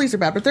 Like, monopolies are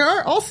bad, but there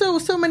are also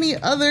so many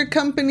other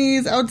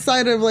companies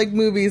outside of, like,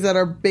 movies that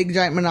are big,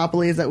 giant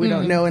monopolies that we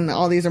don't know, and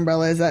all these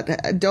umbrellas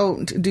that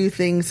don't do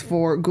things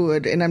for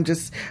good, and I'm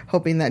just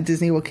hoping that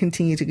Disney will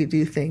continue to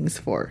do things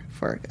for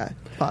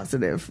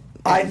positive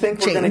I think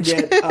we're going to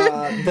get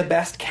the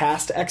best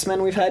cast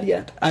X-Men we've had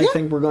yet. I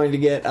think we're going to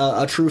get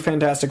a true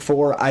Fantastic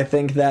Four. I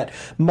think that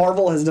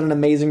Marvel has done an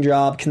amazing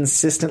job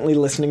consistently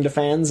listening to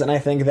fans, and I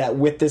think that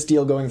with this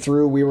deal going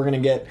through, we were going to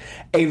get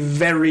a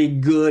very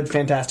good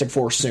Fantastic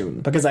Four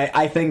soon. Because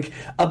I think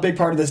a big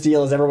part of this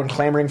deal is everyone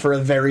clamoring for a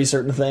very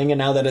certain thing, and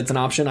now that it's an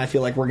option, I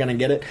feel like we're going to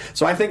get it.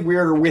 So I think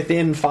we're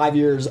within 5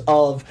 years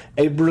of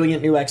a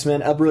brilliant new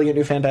X-Men, a brilliant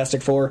new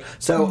Fantastic Four.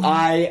 So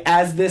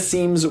as this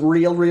seems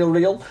real,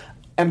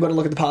 I'm going to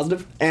look at the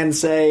positive and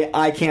say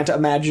I can't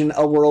imagine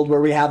a world where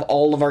we have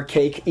all of our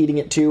cake eating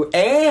it too,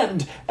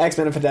 and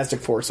X-Men and Fantastic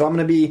Four. So I'm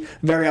going to be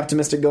very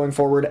optimistic going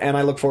forward, and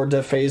I look forward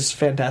to Phase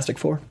Fantastic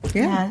Four.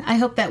 Yeah, I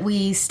hope that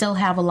we still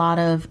have a lot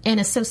of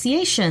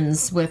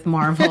associations with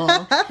Marvel.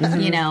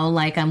 You know,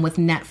 like with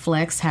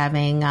Netflix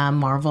having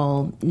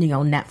Marvel,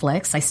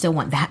 Netflix. I still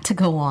want that to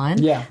go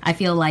on. Yeah, I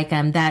feel like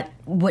that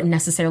wouldn't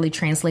necessarily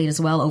translate as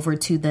well over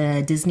to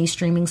the Disney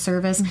streaming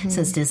service,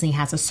 since Disney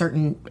has a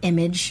certain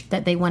image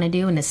that they want to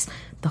do, and it's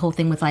the whole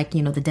thing with the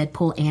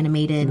Deadpool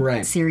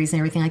animated series and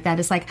everything like that.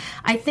 It's like,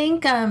 I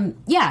think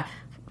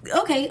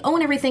okay,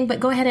 own everything, but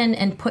go ahead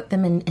and put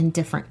them in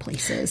different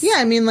places. Yeah,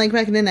 I mean, like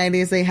back in the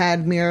 90s, they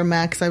had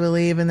Miramax, I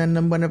believe, and then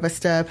the Buena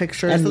Vista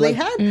Pictures. And so like-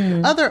 they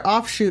had other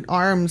offshoot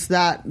arms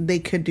that they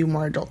could do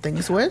more adult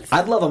things with.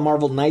 I'd love a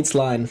Marvel Knights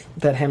line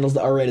that handles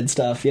the R-rated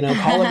stuff. You know,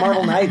 call it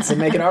Marvel Knights and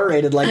make it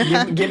R-rated.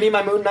 Like, give me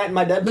my Moon Knight and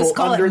my Deadpool Let's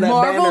call under it that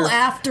Marvel banner.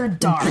 After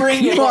Dark.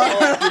 Bring it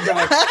Marvel After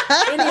Dark.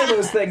 Any of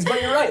those things.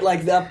 But you're right.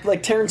 Like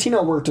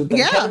Tarantino worked with them.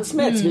 Yeah. Kevin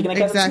Smith. Speaking of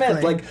Kevin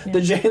exactly. Smith, like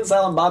the Jay and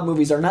Silent Bob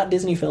movies are not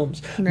Disney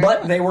films,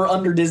 but they were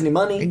under Disney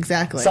money.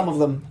 Exactly. Some of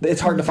them.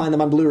 It's hard to find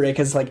them on Blu-ray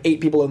because like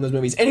 8 people own those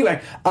movies.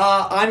 Anyway,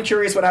 I'm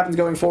curious what happens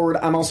going forward.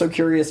 I'm also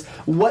curious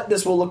what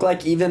this will look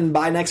like even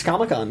by next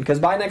Comic-Con, because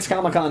by next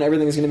Comic-Con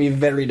everything's going to be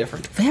very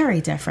different.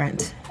 Very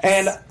different.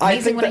 And I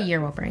Amazing think what that, a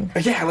year will bring.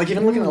 Yeah, like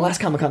even looking at the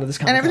last Comic-Con to this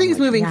Comic-Con. And everything's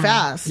like, moving Yeah.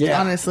 fast, Yeah.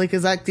 honestly,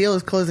 because that deal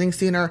is closing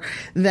sooner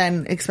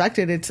than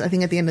expected. It's, I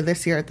think, at the end of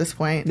this year at this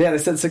point. Yeah, they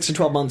said 6 to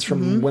 12 months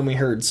from when we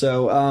heard.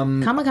 So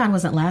Comic-Con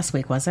wasn't last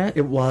week, was it?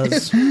 it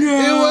was. It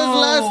was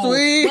last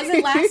week. Was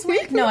it last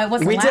week? No, it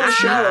wasn't We last did a week.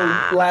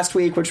 show last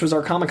week, which was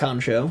our Comic-Con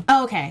show.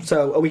 Oh, okay.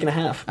 So a week and a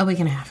half. A week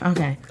and a half.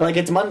 Okay. Like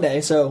it's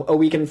Monday, so a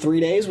week and 3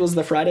 days was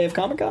the Friday of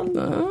Comic-Con.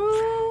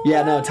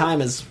 Yeah, no,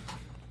 time is.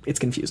 It's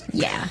confusing.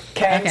 Yeah.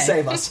 Can Okay.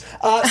 save us.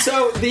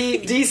 So the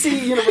DC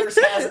Universe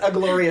has a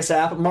glorious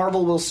app.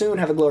 Marvel will soon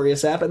have a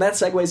glorious app, and that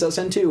segues us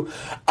into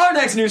our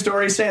next news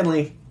story.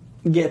 Stanley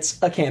gets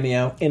a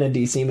cameo in a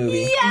DC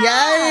movie.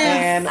 Yes!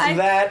 And I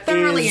that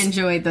thoroughly is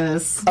enjoyed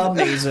this.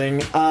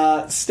 amazing.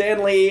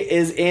 Stanley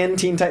is in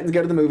Teen Titans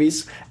Go to the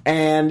Movies,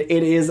 and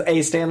it is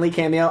a Stanley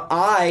cameo.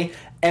 I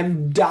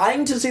am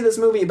dying to see this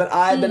movie, but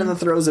I've been in the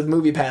throes of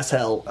Movie Pass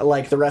hell,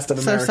 like the rest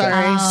of So America.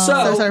 sorry.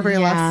 So sorry for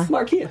your yeah. loss.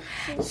 Markia.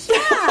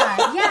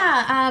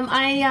 Yeah.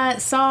 I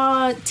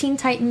saw Teen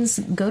Titans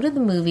Go to the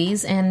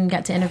Movies and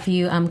got to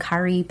interview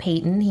Kari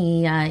Payton.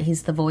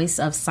 He's the voice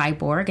of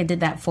Cyborg. I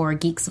did that for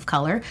Geeks of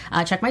Color.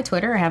 Check my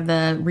Twitter. I have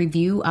the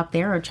review up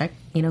there, or check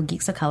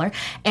Geeks of Color.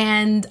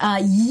 And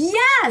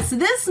yes,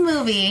 this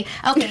movie.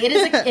 Okay,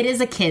 it is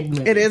a kid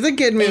movie. It is a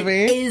kid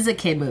movie. It is a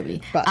kid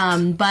movie. But-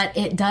 But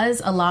it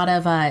does a lot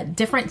of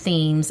different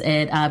themes.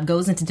 It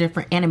goes into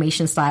different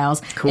animation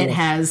styles. Cool. It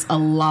has a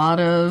lot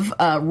of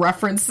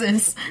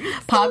references,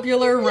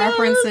 popular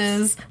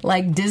references,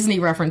 like Disney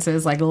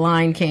references, like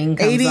Lion King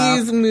comes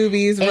 80s up.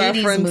 movies 80s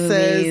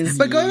references. movies.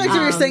 But going back to what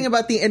you were saying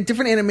about the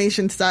different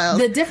animation styles,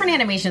 The different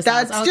animation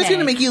styles. that's just going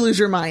to make you lose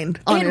your mind,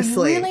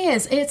 honestly. It really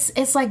is.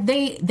 It's like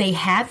they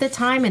had the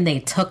time and they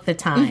took the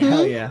time.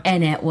 Hell yeah.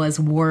 And it was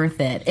worth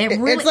it. It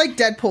really, It's like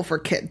Deadpool for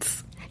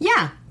kids.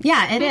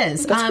 Yeah, it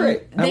is. That's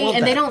great. I love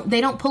that.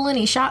 They don't pull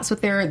any shots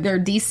with their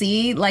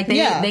DC. Like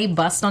Yeah. they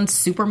bust on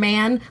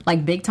Superman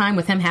like big time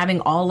with him having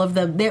all of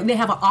the. They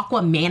have an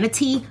Aqua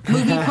Manatee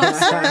movie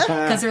poster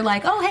because they're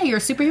like, oh hey, you're a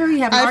superhero. You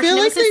have an I arch feel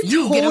like nemesis.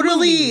 You get a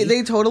movie.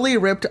 they totally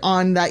ripped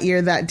on that year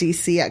that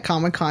DC at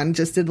Comic-Con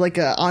just did like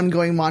a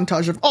ongoing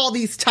montage of all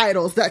these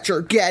titles that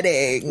you're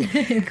getting.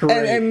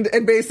 and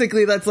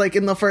basically that's like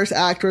in the first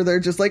act where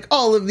they're just like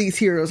all of these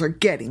heroes are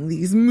getting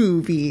these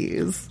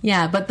movies.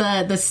 Yeah, but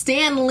the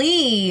Stan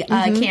Lee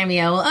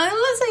cameo,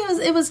 let's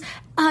say it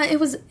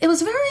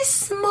was very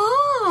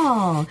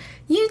small.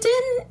 You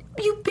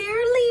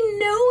barely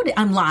noticed.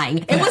 I'm lying.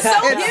 It was so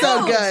It's huge.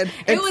 so good.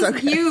 It It's was so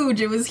good.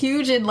 huge. It was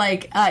huge and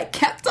like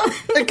kept on.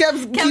 It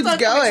keeps on going.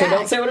 coming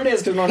Don't say what it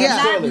is because we're Yeah.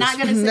 not spoilers. Not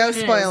gonna say No what it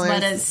is, spoilers.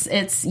 but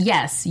it's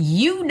yes,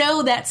 you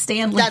know that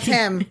Stan Lee. That's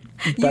him.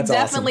 You That's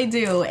definitely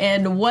do.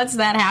 And once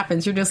that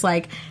happens, you're just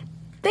like,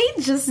 they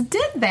just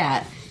did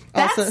that.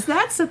 Also-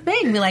 That's the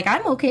thing. Be like,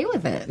 I'm okay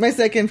with it. My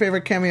second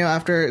favorite cameo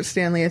after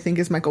Stanley, I think,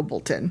 is Michael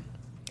Bolton.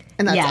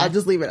 And that's, Yeah. I'll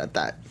just leave it at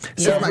that. So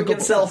It's if we Michael can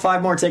sell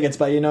 5 more tickets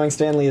by you knowing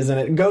Stanley is in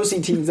it, go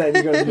see Teen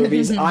Titans Go to the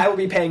Movies. I will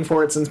be paying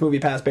for it since Movie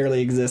Pass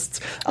barely exists.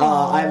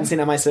 I haven't seen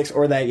MI6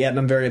 or that yet, and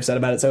I'm very upset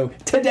about it. So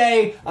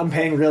today, I'm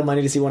paying real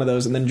money to see one of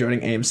those and then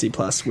joining AMC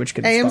Plus, which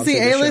could sponsor AMC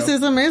the A-List show.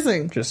 is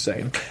amazing. Just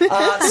saying.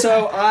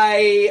 So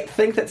I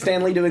think that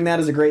Stanley doing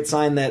that is a great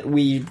sign that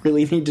we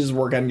really need to just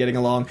work on getting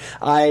along.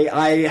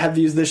 I have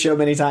used this show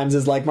many times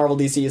as like Marvel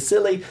DC is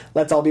silly.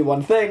 Let's all be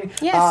one thing.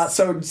 Yes.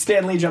 So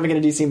Stanley jumping in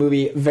a DC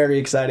movie, very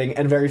exciting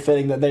and very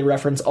fitting that they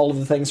reference all of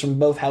the things from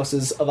both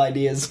houses of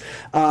ideas.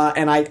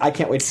 And I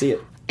can't wait to see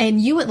it.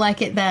 And you would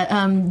like it that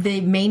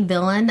the main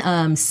villain,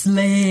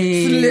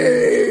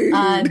 Slade.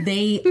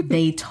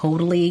 They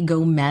totally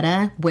go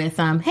meta with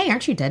hey,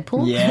 aren't you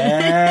Deadpool?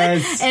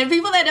 Yes. And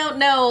people that don't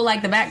know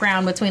like the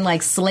background between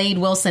like Slade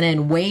Wilson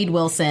and Wade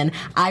Wilson,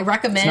 I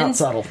recommend. It's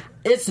not subtle.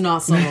 It's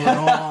not subtle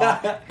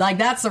at all. Like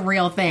that's a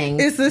real thing.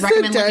 Is this a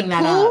recommend looking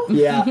that up. Deadpool?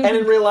 Yeah. And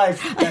in real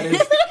life, that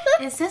is...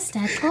 Is this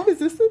Deadpool? Is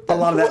this it? A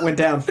lot of that went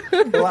down.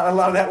 A lot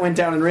of that went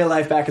down in real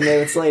life back in the day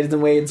with Slades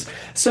and Wades.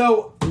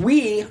 So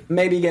we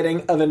may be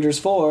getting Avengers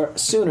 4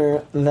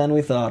 sooner than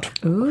we thought.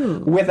 Ooh.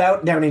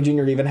 Without Downey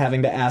Jr. even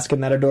having to ask in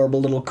that adorable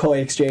little coy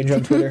exchange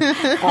on Twitter.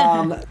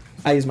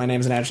 I use my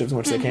names and adjectives as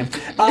much as I can.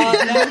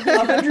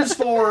 Now, Avengers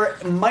 4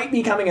 might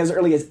be coming as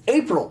early as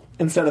April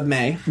instead of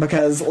May,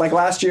 because like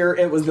last year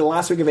it was the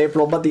last week of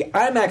April, but the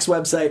IMAX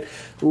website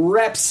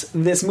reps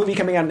this movie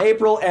coming out in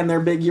April and their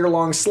big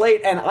year-long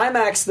slate, and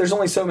IMAX, there's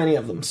only so many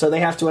of them, so they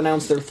have to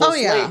announce their full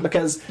slate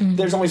because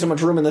there's only so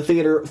much room in the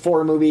theater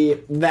for a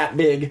movie that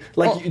big,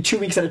 like 2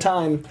 weeks at a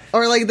time.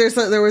 Or like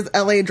there was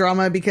LA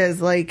drama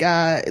because like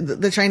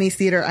the Chinese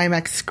theater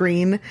IMAX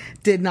screen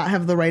did not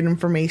have the right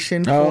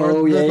information for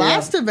the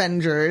last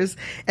Avengers,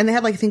 and they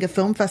had like I think a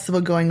film festival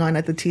going on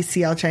at the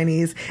TCL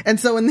Chinese, and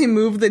so when they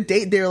moved the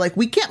date, they were like,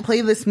 we can't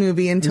play this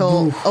movie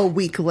until a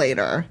week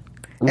later.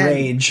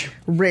 Rage.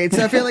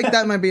 So I feel like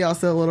that might be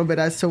also a little bit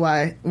as to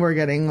why we're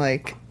getting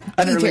like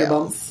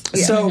details.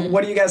 Yeah. So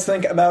what do you guys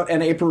think about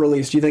an April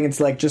release? Do you think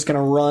it's like just going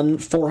to run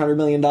 $400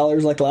 million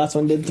like the last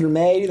one did through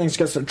May? Do you think it's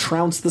just going to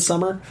trounce the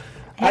summer?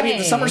 I mean,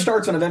 the summer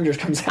starts when Avengers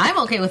comes out. I'm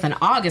okay with an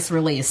August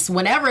release.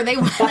 Whenever they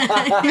want.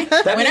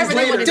 Whenever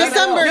they want to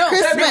December,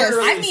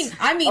 Christmas.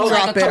 I mean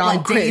like a couple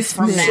of days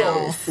from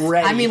now.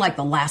 Ready. I mean like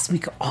the last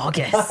week of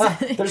August.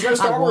 There's no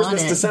Star Wars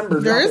this December.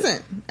 There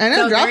isn't. I know.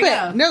 So drop there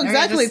you it. go. No,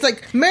 exactly. It's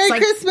like Merry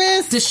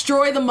Christmas.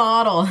 Destroy the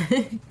model.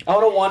 I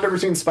want to wander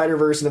between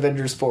Spider-Verse and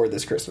Avengers 4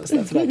 this Christmas.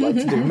 That's what I'd like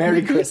to do.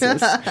 Merry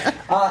Christmas.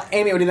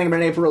 Amy, what do you think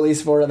about an April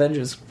release for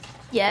Avengers?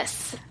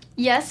 Yes,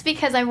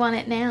 because I want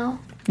it now.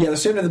 Yeah, the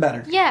sooner the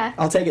better. Yeah.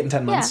 I'll take it in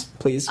 10 months,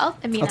 please. I'll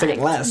take it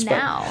less.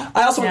 now.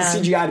 But I also want the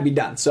CGI to be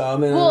done, so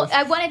I'm gonna... Well,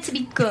 I want it to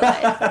be good.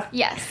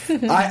 Yes.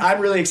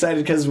 I'm really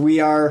excited because we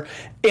are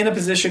in a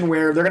position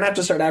where they're going to have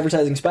to start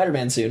advertising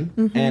Spider-Man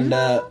soon, and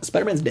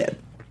Spider-Man's dead.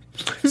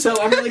 So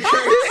I'm really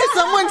curious.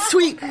 Someone's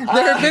tweet.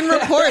 There have been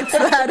reports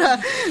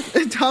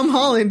that Tom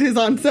Holland is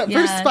on set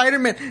for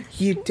Spider-Man.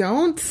 You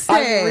don't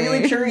say. I'm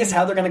really curious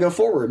how they're going to go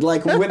forward.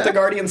 Like with the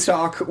Guardians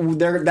talk,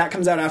 that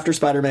comes out after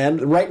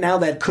Spider-Man. Right now,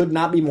 that could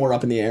not be more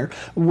up in the air.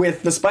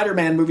 With the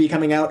Spider-Man movie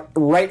coming out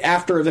right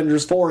after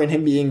Avengers 4 and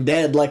him being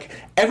dead, like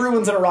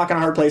everyone's in a rock and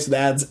a hard place with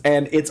ads,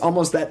 and it's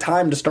almost that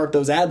time to start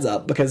those ads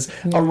up because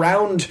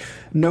around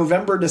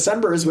November,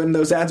 December is when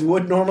those ads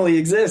would normally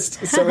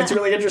exist. So it's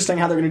really interesting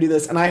how they're going to do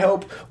this, and I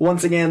hope,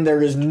 once again,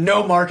 there is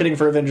no marketing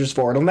for Avengers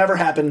 4. It'll never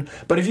happen,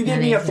 but if you give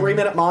me a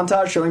 3-minute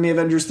montage showing me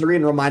Avengers 3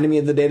 and reminding me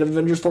of the date of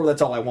Avengers 4,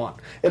 that's all I want.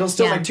 It'll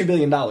still make $2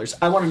 billion.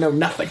 I want to know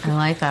nothing. I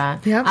like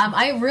that. Yep.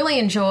 I really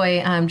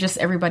enjoy just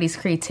everybody's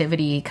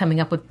creativity coming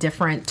up with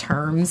different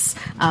terms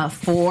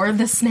for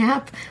the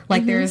snap.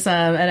 Like there's,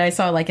 and I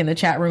saw like in the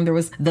chat room, there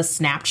was the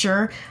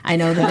snapture. I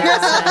know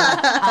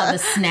that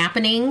there's the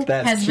snappening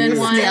has been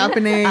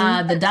one.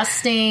 The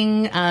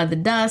dusting, the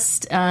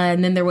dust,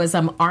 and then there was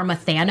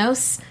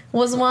Armathanos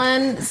was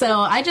one.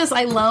 So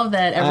I love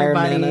that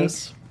everybody.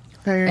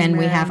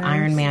 We have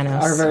Iron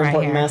Manos, our very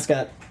important here.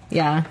 mascot.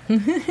 Yeah.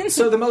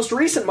 So the most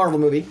recent Marvel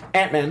movie,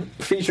 Ant-Man,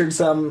 featured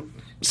some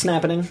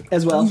snapping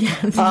as well.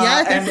 Yes.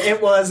 And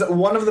it was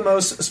one of the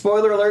most,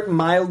 spoiler alert,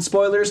 mild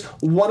spoilers,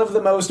 one of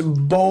the most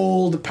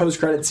bold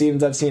post-credit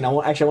scenes I've seen. I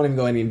won't even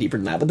go any deeper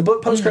than that. But the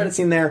post-credit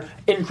scene there,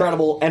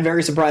 incredible and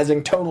very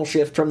surprising. Tonal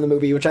shift from the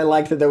movie, which I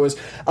liked that there was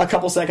a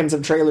couple seconds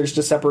of trailers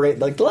to separate,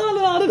 like, la,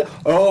 la, la, la.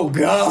 Oh,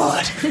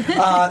 God.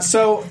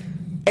 So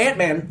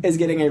Ant-Man is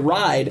getting a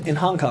ride in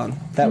Hong Kong.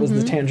 That was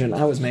the tangent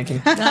I was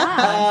making.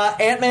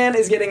 Ant-Man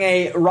is getting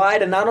a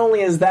ride, and not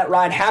only is that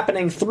ride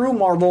happening through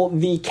Marvel,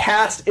 the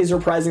cast is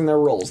reprising their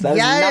roles. That is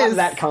not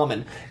that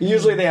common.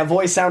 Usually they have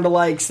voice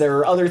sound-alikes, there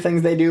are other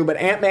things they do, but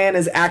Ant-Man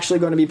is actually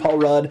going to be Paul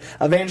Rudd.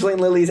 Evangeline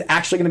Lilly is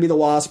actually going to be the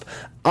Wasp.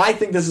 I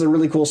think this is a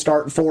really cool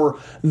start for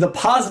the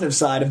positive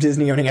side of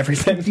Disney owning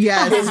everything.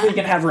 Yes. Is we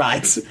can have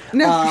rides.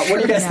 What do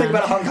you guys think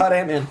about Hong Kong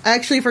Ant-Man?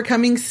 Actually, for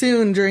coming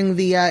soon during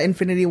the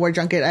Infinity War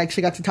junket, I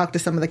actually got to talk to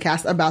some of the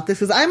cast about this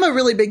because I'm a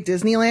really big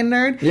Disneyland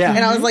nerd. Yeah.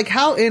 And I was like,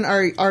 how in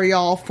are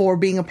y'all for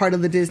being a part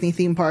of the Disney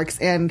theme parks?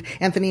 And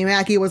Anthony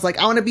Mackie was like,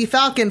 I want to be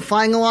Falcon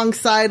flying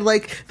alongside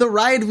like the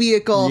ride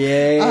vehicle.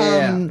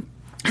 Yeah.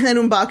 And then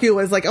M'Baku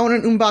was like, I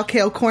want an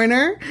M'Bakeo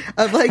corner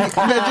of like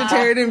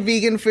vegetarian and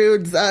vegan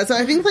foods. So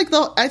I think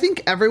I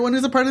think everyone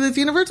who's a part of this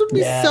universe would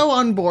be so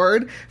on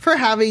board for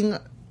having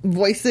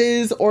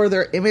voices or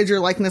their image or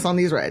likeness on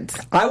these rides.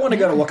 I want to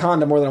go to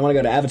Wakanda more than I want to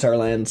go to Avatar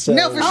Land. So.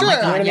 No, for sure. Oh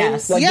my God,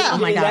 yes. Like, oh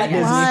my God,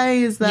 yes. Why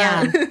is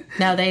that? Yeah.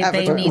 No,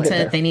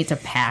 they need to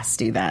pass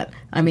do that.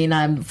 I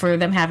mean, for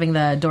them having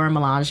the Dora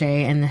Milaje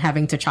and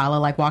having T'Challa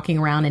like walking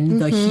around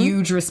and the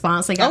huge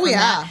response they got from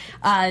that,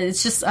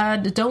 it's just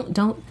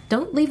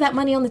don't leave that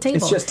money on the table.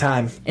 It's just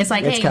time. It's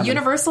like, hey, coming.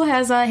 Universal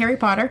has Harry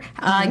Potter.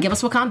 Give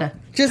us Wakanda.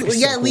 Just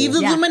leave the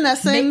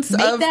luminescence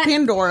of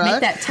Pandora.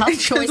 Make that tough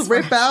choice. Just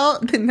rip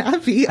out the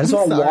Navi. I just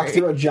want to walk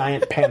through a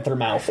giant panther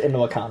mouth into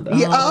Wakanda.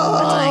 Yeah.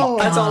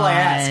 That's all I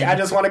ask. I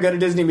just want to go to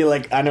Disney and be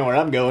like, I know where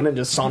I'm going, and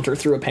just saunter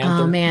through a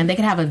panther. Oh man, they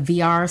could have a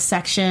VR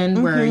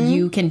section where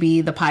you can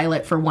be the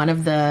pilot for one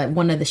of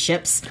the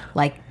ships,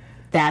 like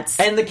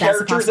And the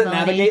characters that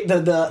navigate,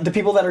 the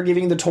people that are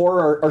giving the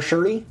tour are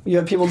Shuri. You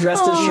have people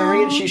dressed as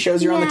Shuri, and she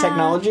shows you around the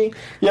technology.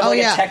 You have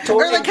a tech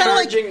tour, or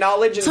encouraging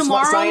knowledge and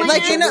science.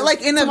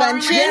 Like in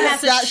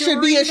Avengers, that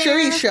should be a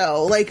Shuri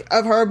show. Like,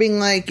 of her being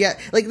like,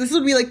 this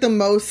would be like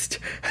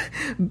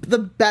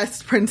the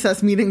best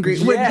princess meet and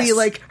greet would be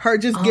like her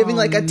just giving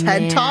like a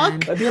TED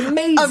talk. That'd be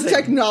amazing. Of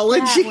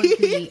technology. That would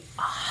be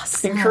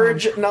awesome.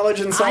 Encourage knowledge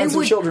and science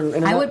of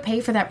children. I would pay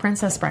for that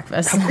princess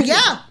breakfast.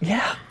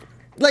 Yeah.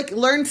 Like,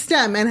 learn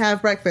STEM and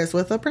have breakfast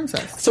with a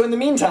princess. So in the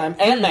meantime,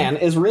 Ant-Man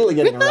is really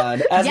getting a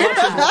ride. As much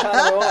as we're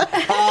kind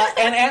of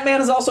and Ant-Man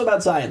is also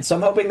about science, so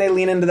I'm hoping they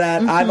lean into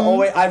that.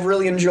 I've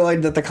really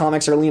enjoyed that the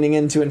comics are leaning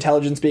into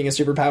intelligence being a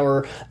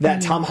superpower,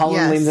 that Tom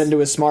Holland leans into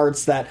his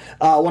smarts, that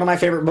one of my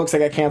favorite books that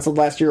got canceled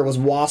last year was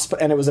Wasp,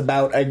 and it was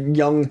about a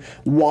young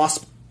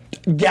wasp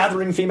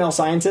gathering female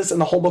scientists,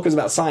 and the whole book is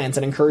about science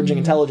and encouraging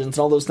intelligence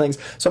and all those things.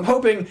 So I'm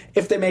hoping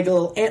if they make a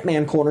little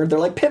Ant-Man corner, they're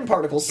like Pym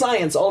particles,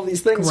 science, all of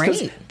these things,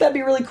 because that'd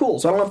be really cool.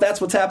 So I don't know if that's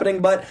what's happening,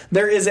 but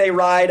there is a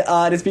ride.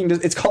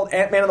 It's called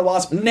Ant-Man and the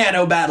Wasp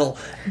Nano Battle,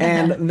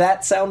 and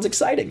that sounds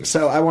exciting.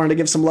 So I wanted to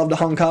give some love to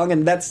Hong Kong,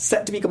 and that's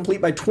set to be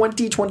complete by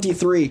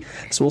 2023.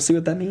 So we'll see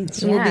what that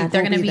means. Yeah,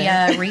 they're going to be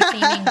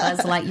retheming Buzz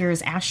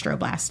Lightyear's Astro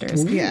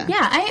Blasters. Yeah,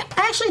 I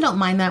actually don't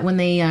mind that when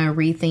they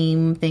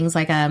retheme things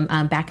like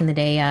back in the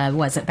day.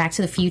 Was it Back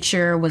to the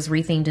Future was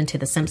rethemed into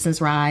the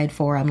Simpsons ride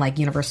for like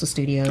Universal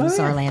Studios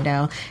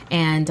Orlando,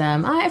 and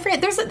I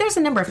forget there's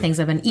a number of things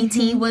of an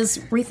E.T. was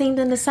rethemed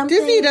into something.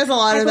 Disney does a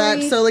lot of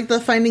that. So like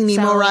the Finding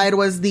Nemo ride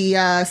was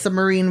the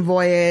submarine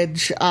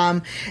voyage.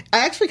 I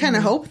actually kind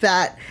of hope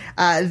that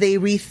they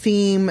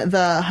retheme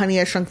the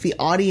Honey I Shrunk the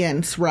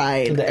Audience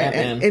ride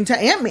into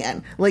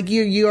Ant-Man. Like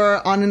you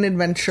are on an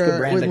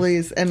adventure with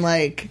Liz, and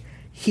like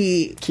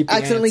he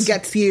accidentally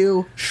gets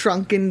you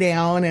shrunken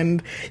down,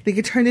 and they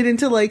could turn it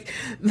into like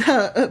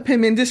the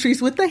Pym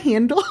Industries with the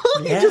handle.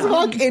 You just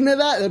walk into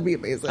that. That'd be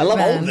amazing. I love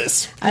all of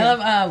this. I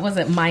love, was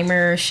it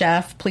Mimer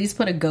Chef? Please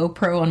put a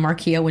GoPro on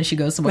Markia when she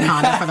goes to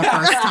Wakanda for the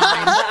first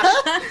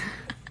time.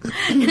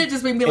 And it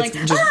just made me like,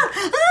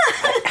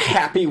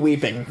 happy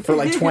weeping for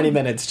like 20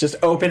 minutes. Just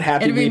open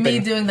happy weeping. It'd be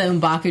me doing the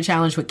M'Baku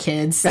challenge with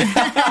kids.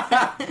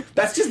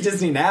 That's just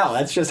Disney now.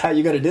 That's just how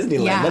you go to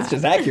Disneyland. Yeah. That's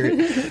just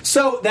accurate.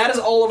 So that is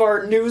all of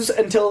our news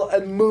until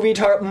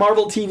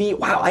Marvel TV.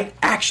 Wow, I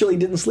actually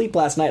didn't sleep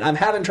last night. I'm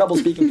having trouble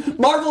speaking.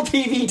 Marvel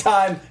TV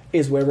time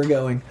is where we're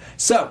going.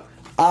 So,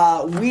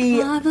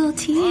 Marvel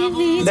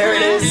TV there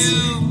it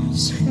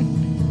is.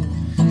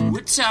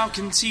 We're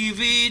talking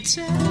TV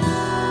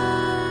time.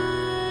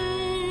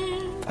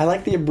 I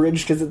like the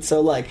abridged because it's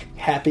so like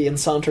happy and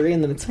sauntery,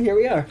 and then it's here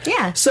we are.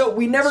 Yeah. So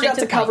we never got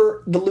to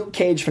cover the Luke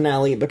Cage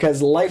finale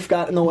because life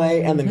got in the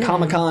way, and then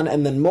Comic-Con,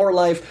 and then more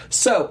life.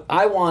 So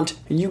I want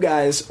you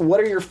guys, what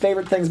are your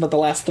favorite things about the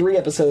last 3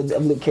 episodes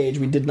of Luke Cage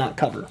we did not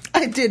cover?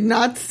 I did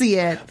not see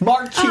it.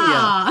 Markia.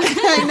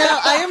 I know.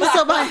 I am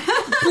so behind.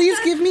 Please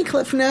give me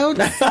Cliff Notes.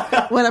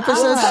 What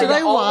episodes should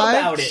I watch? All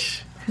about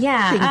it.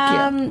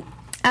 Yeah. Thank you.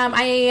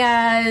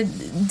 I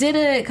did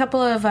a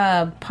couple of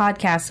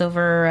podcasts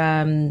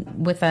over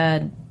with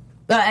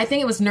I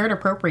think it was Nerd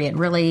Appropriate,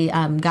 really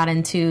got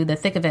into the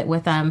thick of it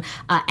with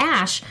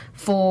Ash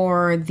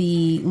for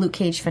the Luke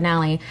Cage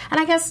finale. And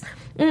I guess,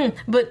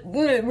 but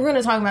we're going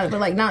to talk about it, but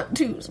like not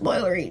too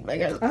spoilery, I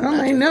guess.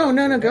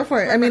 No, go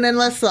for it. I mean,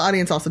 unless the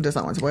audience also does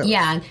not want spoilers.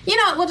 Yeah. You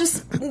know, we'll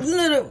just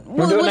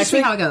see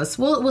how it goes.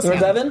 We'll see.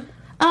 Devin?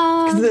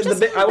 I want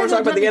to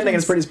talk about the ending.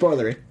 It's pretty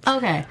spoilery.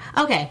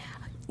 Okay.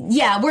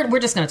 Yeah,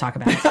 we're just going to talk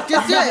about it.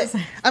 Just do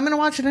it. I'm going to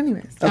watch it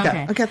anyways.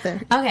 Okay. I'll get there.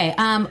 Okay.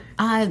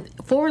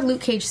 For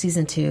Luke Cage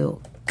Season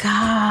 2,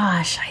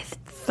 gosh, I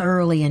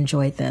thoroughly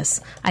enjoyed this.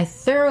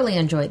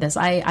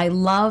 I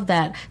love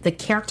that the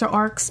character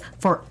arcs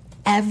for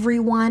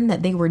everyone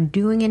that they were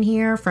doing in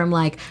here, from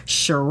like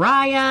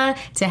Shariah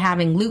to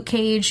having Luke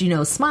Cage,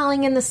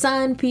 smiling in the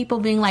sun, people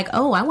being like,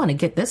 oh, I want to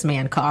get this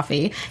man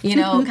coffee,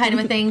 kind of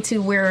a thing, to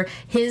where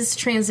his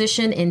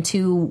transition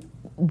into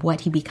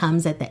what he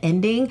becomes at the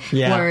ending,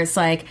 where it's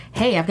like,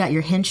 hey, I've got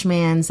your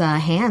henchman's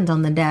hand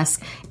on the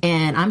desk,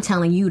 and I'm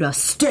telling you to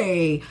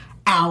stay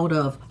out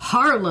of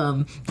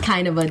Harlem,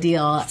 kind of a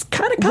deal. It's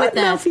kind of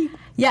cotton-mouthy.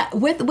 Yeah,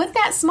 with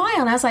that smile,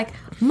 and I was like,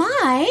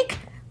 Mike,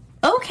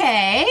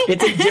 okay.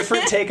 It's a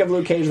different take of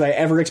Luke Cage than I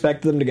ever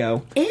expected them to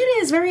go. It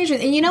is very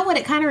interesting. And you know what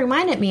it kind of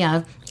reminded me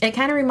of? It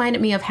kind of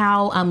reminded me of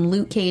how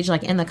Luke Cage,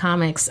 like in the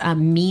comics,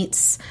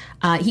 meets...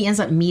 he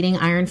ends up meeting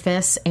Iron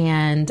Fist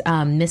and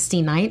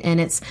Misty Knight, and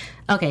it's...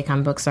 Okay,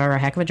 comic books are a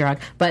heck of a drug,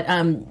 but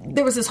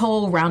there was this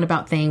whole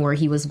roundabout thing where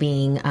he was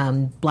being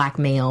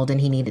blackmailed,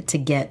 and he needed to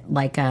get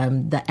like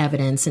the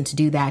evidence, and to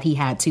do that, he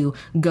had to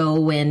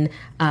go and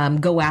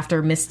go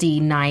after Misty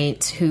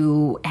Knight,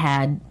 who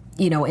had...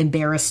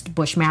 embarrassed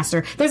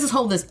Bushmaster. There's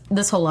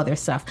this whole other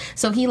stuff.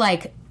 So he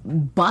like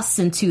busts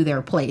into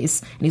their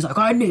place, and he's like,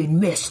 I need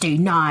Misty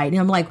Knight. And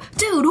I'm like,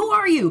 dude, who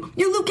are you?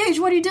 You're Luke Cage.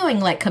 What are you doing?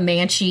 Like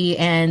Comanche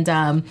and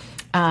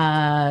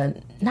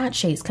not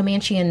Shades,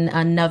 Comanche and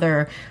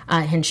another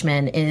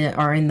henchman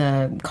are in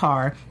the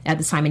car at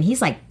this time, and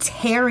he's like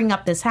tearing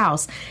up this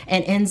house,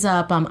 and ends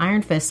up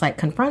Iron Fist like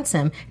confronts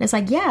him, and it's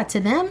like, yeah, to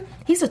them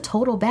he's a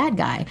total bad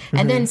guy.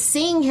 And then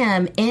seeing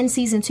him in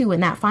season 2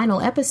 in that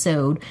final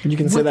episode, you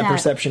can see that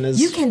perception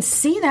is, you can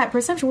see that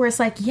perception where it's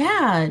like,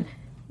 yeah,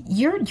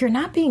 you're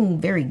not being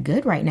very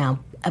good right now,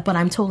 but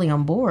I'm totally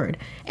on board.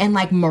 And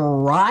like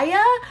Mariah,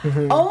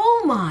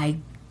 oh my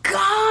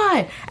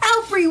God,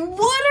 Alfre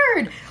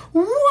Woodard,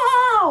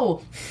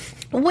 wow.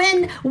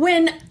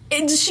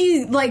 When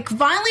she like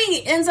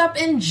finally ends up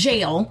in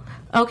jail,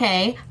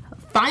 okay,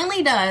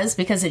 finally does,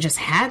 because it just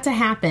had to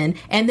happen,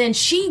 and then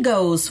she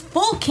goes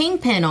full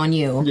Kingpin on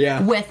you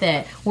with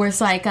it, where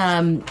it's like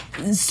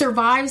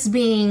survives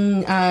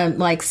being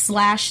like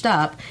slashed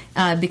up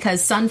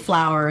because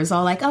Sunflower is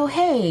all like, oh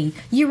hey,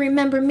 you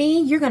remember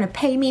me, you're gonna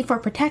pay me for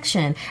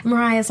protection. And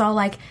Mariah's all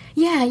like,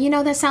 yeah, you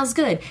know, that sounds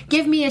good,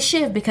 give me a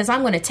shiv because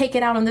I'm gonna take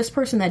it out on this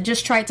person that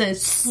just tried to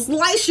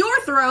slice your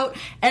throat.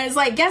 And it's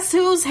like, guess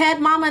who's head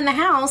mama in the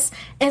house?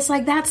 It's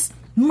like, that's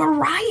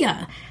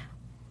Mariah.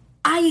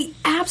 I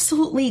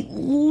absolutely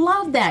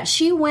love that.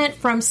 She went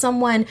from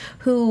someone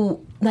who,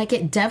 like,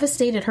 it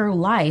devastated her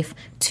life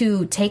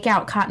to take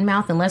out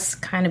Cottonmouth, and let's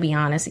kind of be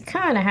honest, he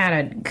kind of had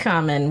it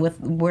coming with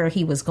where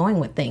he was going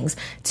with things,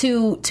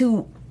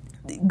 to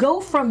go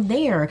from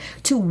there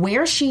to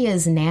where she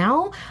is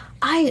now.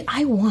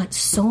 I want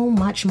so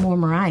much more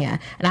Mariah,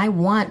 and I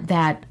want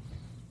that.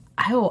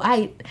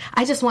 I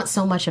just want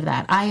so much of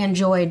that. I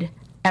enjoyed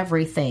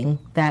everything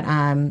that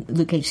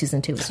Luke Cage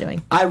season 2 was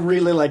doing. I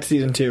really liked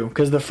season 2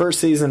 because the first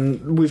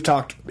season, we've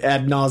talked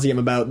ad nauseum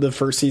about the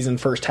first season,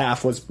 first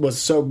half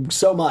was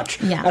so much,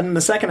 and then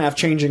the second half,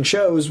 changing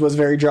shows, was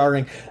very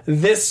jarring.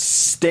 This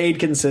stayed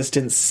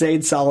consistent,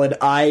 stayed solid.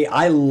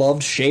 I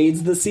loved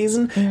Shades this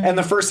season, and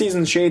the first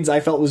season Shades I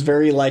felt was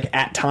very, like,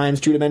 at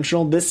times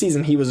two-dimensional. This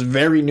season he was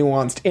very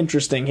nuanced,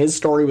 interesting. His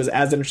story was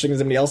as interesting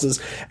as anybody else's,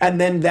 and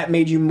then that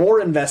made you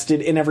more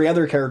invested in every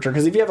other character,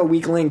 because if you have a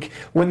weak link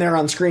when they're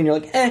on screen, you're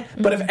like,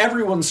 but if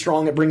everyone's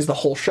strong, it brings the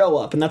whole show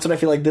up. And that's what I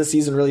feel like this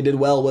season really did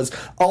well, was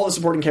all the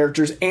supporting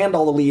characters and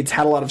all the leads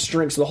had a lot of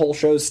strength, so the whole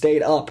show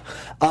stayed up.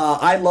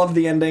 I loved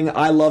the ending.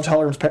 I loved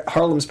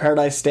Harlem's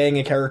Paradise staying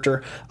a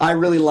character. I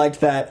really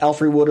liked that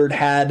Alfre Woodard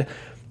had,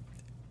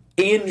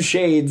 in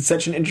Shades,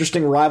 such an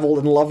interesting rival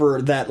and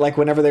lover that, like,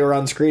 whenever they were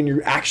on screen,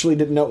 you actually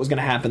didn't know what was going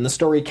to happen. The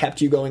story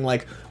kept you going,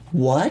 like,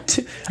 what?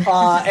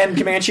 And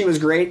Comanche was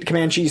great.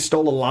 Comanche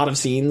stole a lot of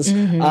scenes.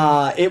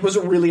 It was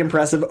a really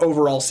impressive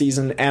overall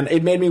season, and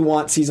it made me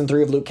want season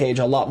 3 of Luke Cage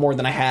a lot more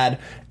than I had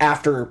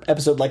after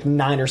episode, like,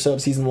 9 or so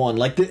of season 1.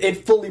 Like,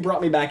 it fully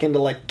brought me back into,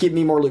 like, give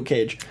me more Luke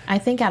Cage. I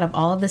think out of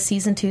all of the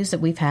season 2s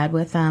that we've had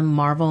with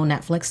Marvel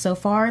Netflix so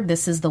far,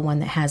 this is the one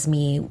that has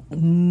me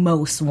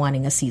most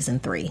wanting a season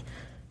 3.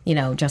 You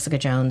know, Jessica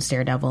Jones,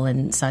 Daredevil,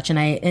 and such.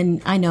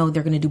 And I know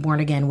they're going to do Born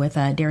Again with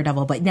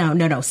Daredevil, but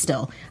no,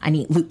 still, I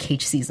need Luke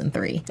Cage season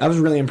 3. I was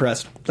really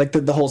impressed. Like,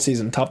 the whole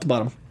season, top to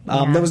bottom.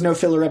 There was no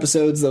filler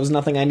episodes. There was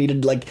nothing I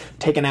needed, like,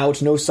 taken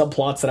out. No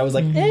subplots that I was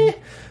like,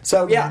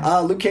 So,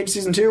 Luke Cage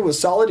season 2 was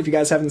solid. If you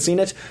guys haven't seen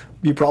it,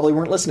 you probably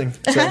weren't listening.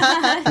 So,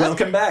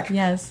 welcome back.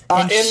 Yes.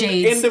 And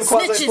Shades. End of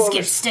Snitches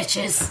get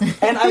stitches.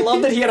 And I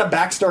love that he had a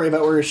backstory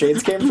about where his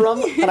Shades came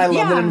from. And I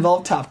love that it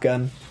involved Top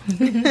Gun.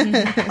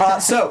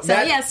 So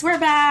yes, we're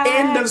back.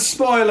 End of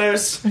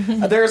spoilers.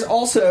 There's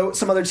also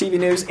some other TV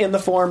news in the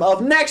form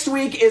of next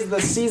week is the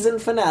season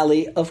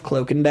finale of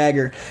Cloak and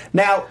Dagger.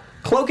 Now,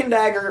 Cloak and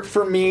Dagger,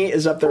 for me,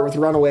 is up there with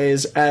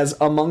Runaways as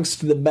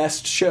amongst the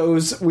best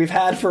shows we've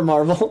had for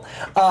Marvel.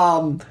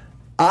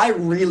 I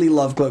really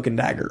love Cloak and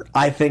Dagger.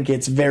 I think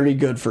it's very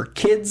good for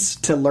kids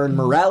to learn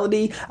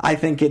morality. I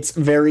think it's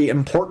very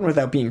important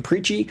without being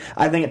preachy.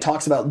 I think it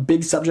talks about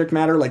big subject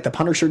matter like The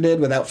Punisher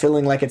did without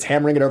feeling like it's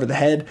hammering it over the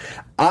head.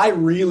 I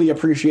really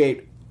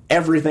appreciate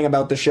everything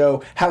about the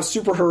show, how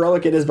super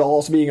heroic it is, but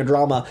also being a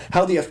drama,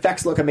 how the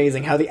effects look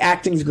amazing, how the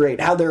acting's great,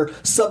 how they're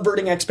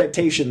subverting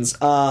expectations.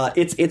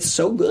 It's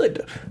so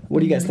good.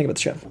 What do you guys think about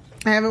the show?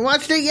 I haven't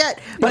watched it yet,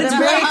 but I'm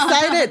very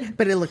excited.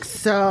 But it looks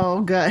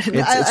so good.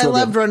 I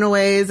loved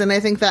Runaways, and I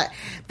think that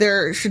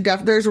there's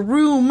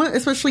room,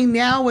 especially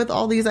now with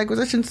all these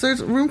acquisitions,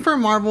 there's room for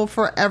Marvel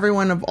for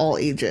everyone of all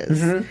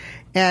ages.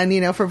 And,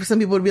 you know, for some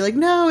people to be like,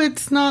 no,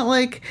 it's not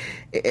like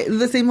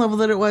the same level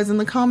that it was in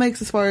the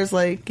comics as far as,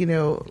 like, you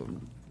know,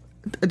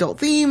 adult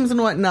themes and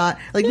whatnot.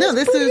 Like, no,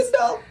 this is...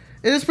 Adult.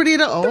 It is pretty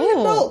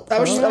adult. I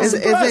was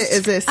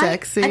is it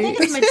sexy? I think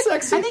it's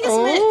sexy. I think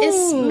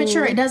it's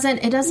mature. It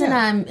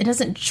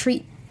doesn't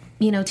treat,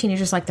 you know,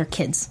 teenagers like they're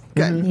kids.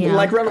 Good. Yeah.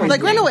 Like Runaways.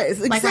 Like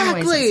Runaways.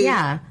 Exactly.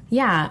 Runaways,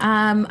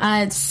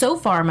 yeah. So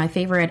far, my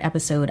favorite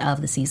episode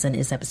of the season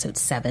is episode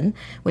 7,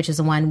 which is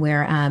the one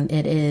where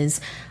it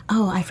is,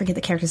 I forget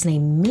the character's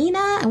name, Mina.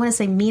 I want to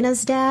say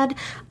Mina's dad.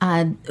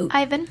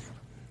 Ivan.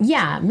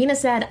 Yeah,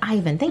 Mina's dad,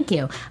 Ivan. Thank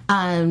you.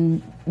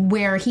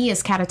 Where he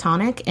is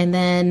catatonic, and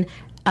then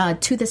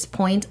to this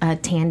point,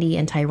 Tandy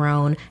and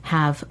Tyrone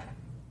have,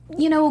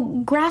 you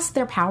know, grasped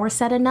their power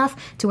set enough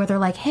to where they're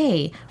like,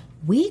 hey,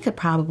 we could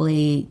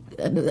probably,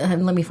 let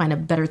me find a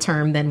better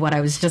term than what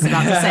I was just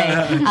about to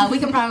say. We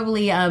could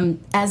probably,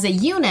 as a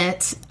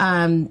unit,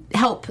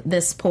 help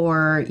this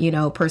poor,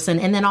 person,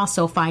 and then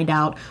also find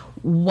out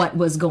what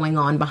was going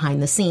on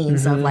behind the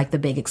scenes of like the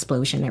big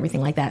explosion and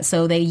everything like that.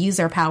 So they use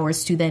their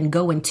powers to then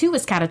go into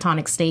his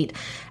catatonic state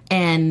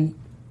and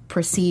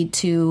proceed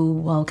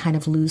to, kind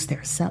of lose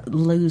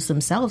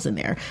themselves in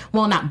there.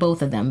 Well, not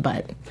both of them,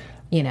 but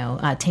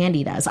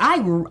Tandy does.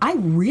 I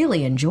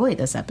really enjoyed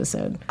this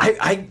episode.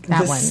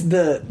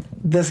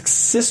 The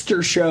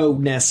sister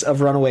show-ness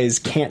of Runaways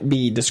can't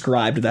be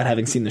described without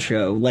having seen the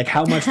show. Like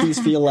how much these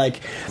feel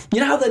like,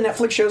 how the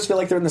Netflix shows feel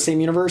like they're in the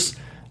same universe.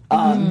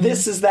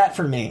 This is that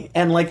for me,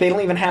 and like they don't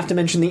even have to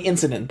mention the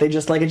incident. They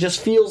just it just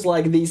feels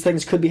like these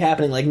things could be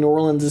happening. Like New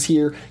Orleans is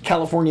here,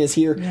 California is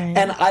here,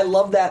 and I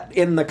love that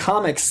in the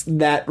comics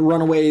that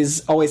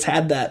Runaways always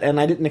had that, and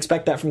I didn't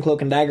expect that from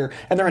Cloak and Dagger.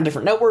 And they're on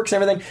different networks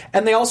and everything.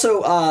 And they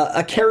also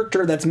a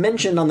character that's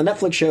mentioned on the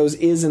Netflix shows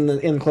is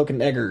in Cloak and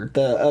Dagger.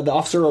 The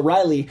Officer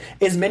O'Reilly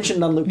is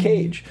mentioned on Luke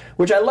Cage,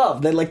 which I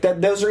love. That like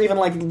that those are even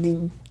like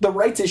the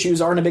rights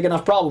issues aren't a big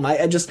enough problem.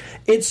 I just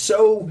it's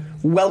so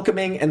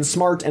welcoming and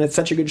smart, and it's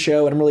such a good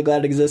show, and I'm really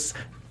glad it exists.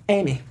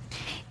 Amy.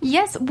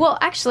 Yes, well,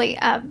 actually,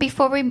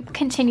 before we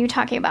continue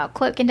talking about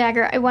Cloak and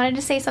Dagger, I wanted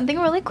to say something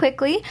really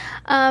quickly.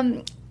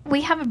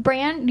 We have a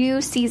brand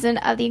new season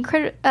of the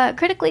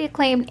critically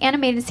acclaimed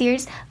animated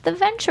series, The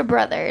Venture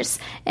Brothers,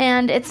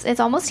 and it's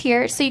almost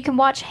here, so you can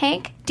watch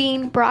Hank,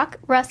 Dean, Brock,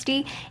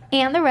 Rusty,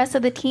 and the rest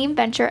of the Team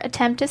Venture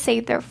attempt to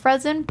save their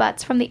frozen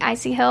butts from the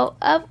icy hill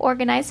of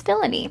organized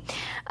villainy.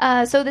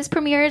 So this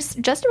premieres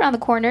just around the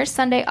corner,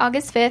 Sunday,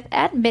 August 5th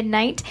at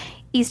midnight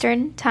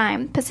Eastern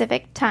Time,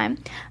 Pacific Time,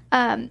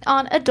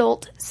 on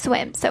Adult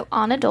Swim. So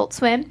on Adult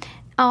Swim,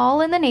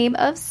 all in the name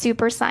of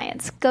super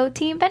science. Go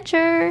Team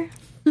Venture!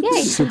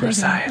 Yay! Super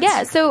science.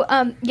 Yeah, so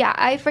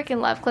I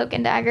freaking love Cloak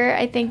and Dagger.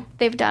 I think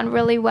they've done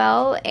really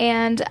well,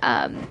 and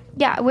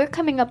we're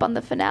coming up on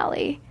the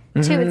finale.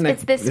 Too.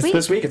 It's this week. It's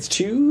this week. It's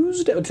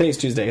Tuesday. Today's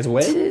Tuesday. It's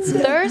Wednesday.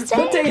 Thursday.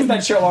 What day is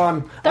that show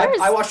on?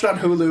 I watched it on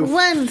Hulu.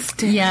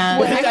 Wednesday. Yeah,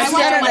 I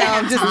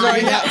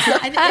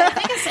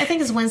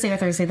think it's Wednesday or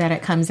Thursday that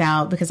it comes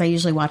out because I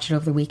usually watch it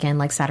over the weekend,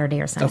 like Saturday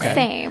or Sunday. Okay.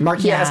 Same.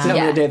 Marquia has to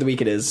know what day of the week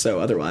it is, so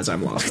otherwise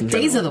I'm lost. In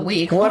Days of the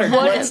week. What are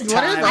What are those?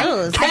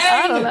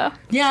 I don't know.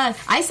 Yeah,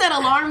 I set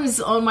alarms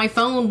on my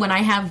phone when I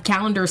have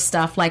calendar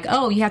stuff like,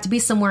 oh, you have to be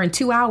somewhere in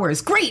 2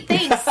 hours. Great,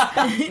 thanks.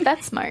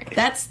 That's smart.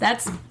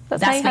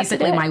 That's how you have to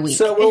basically do it. my week.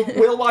 So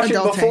we'll watch it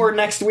Adulting. before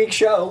next week's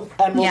show,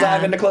 and we'll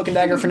dive into Cloak and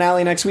Dagger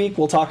finale next week.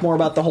 We'll talk more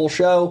about the whole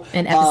show.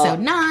 And episode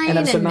 9, and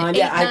episode and 9, 8,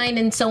 9,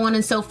 and so on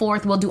and so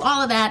forth. We'll do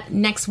all of that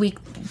next week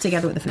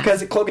together with the finale.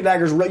 Because Cloak and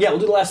Dagger's we'll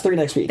do the last 3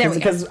 next week. There we go.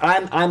 Because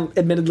I'm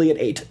admittedly at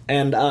 8,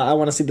 and I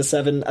want to see the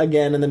 7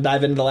 again, and then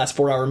dive into the last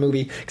 4-hour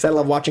movie because I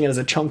love watching it as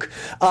a chunk.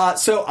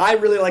 So I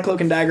really like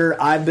Cloak and Dagger.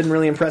 I've been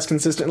really impressed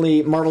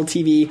consistently. Marvel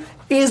TV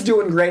is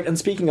doing great. And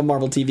speaking of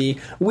Marvel TV,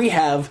 we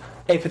have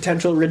a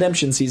potential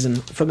redemption season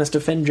for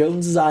Mr. Finn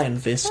Jones' Iron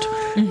Fist.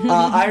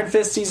 Iron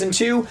Fist Season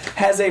 2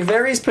 has a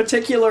very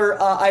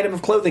particular item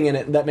of clothing in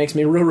it that makes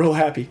me real, real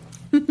happy.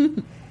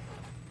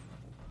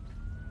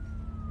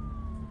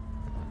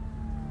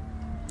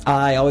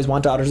 I always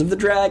want Daughters of the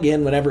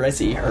Dragon whenever I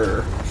see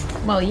her.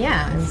 Well,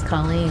 yeah, it's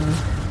Colleen.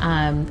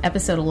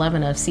 Episode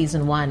 11 of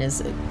Season 1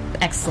 is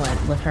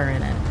excellent with her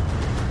in it.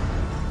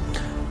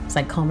 It's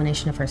like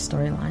culmination of her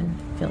storyline,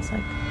 feels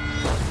like.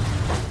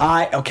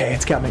 Okay,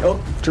 it's coming.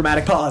 Oh,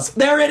 dramatic pause.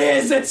 There it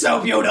is! It's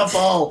so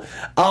beautiful!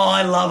 Oh,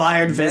 I love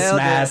Iron Fist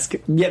mask.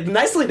 Yeah,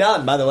 nicely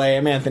done, by the way,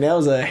 Anthony. That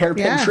was a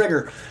hairpin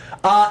trigger.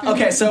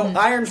 Okay, so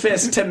Iron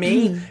Fist, to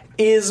me,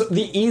 is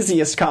the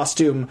easiest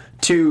costume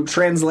to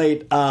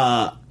translate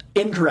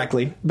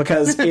incorrectly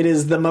because it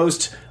is the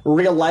most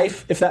real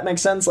life, if that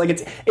makes sense. Like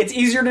it's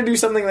easier to do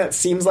something that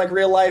seems like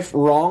real life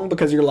wrong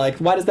because you're like,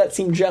 why does that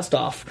seem just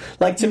off?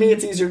 Like, to me,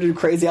 it's easier to do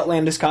crazy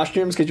outlandish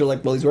costumes because you're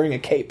like, well, he's wearing a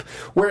cape.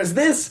 Whereas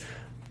this,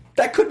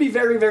 that could be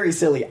very, very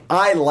silly.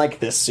 I like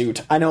this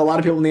suit. I know a lot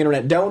of people on the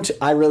internet don't.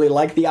 I really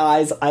like the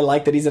eyes. I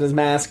like that he's in his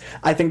mask.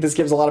 I think this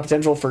gives a lot of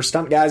potential for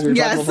stunt guys. We were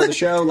talking before the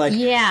show. Like,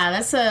 yeah,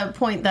 that's a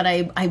point that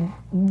I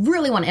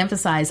really want to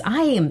emphasize.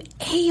 I am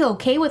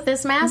A-okay with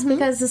this mask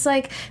because it's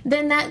like,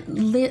 then that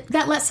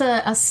lets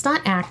a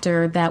stunt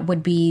actor that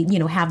would be,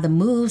 have the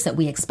moves that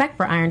we expect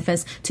for Iron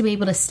Fist to be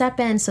able to step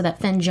in so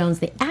that Finn Jones,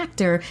 the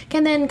actor,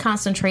 can then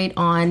concentrate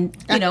on,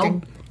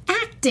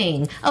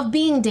 acting of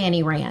being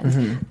Danny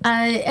Rand.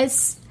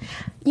 It's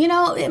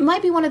it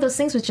might be one of those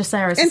things with just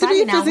our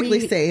society now. And to be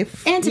physically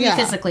safe. And to be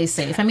physically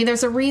safe. I mean,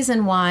 there's a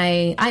reason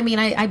why. I mean,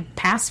 I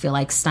past feel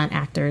like stunt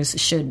actors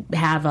should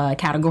have a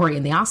category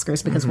in the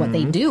Oscars because what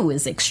they do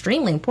is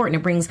extremely important.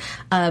 It brings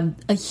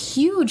a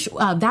huge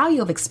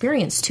value of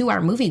experience to our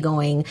movie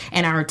going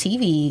and our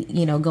TV,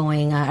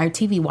 our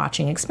TV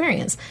watching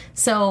experience.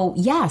 So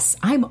yes,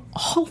 I'm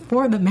all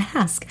for the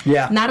mask.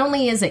 Yeah. Not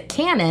only is it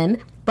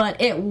canon,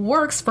 but it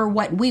works for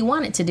what we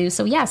want it to do.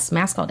 So yes,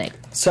 mask all day.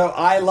 So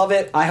I love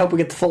it. I hope we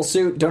get the full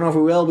suit. Don't know if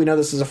we will. We know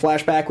this is a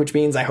flashback, which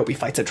means I hope he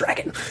fights a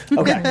dragon.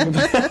 Okay.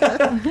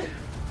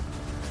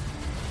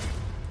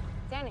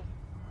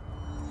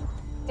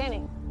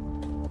 Danny,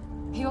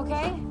 you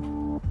okay?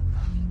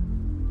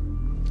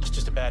 It's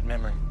just a bad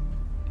memory.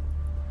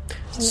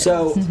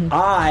 So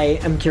I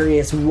am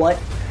curious what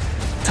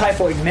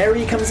Typhoid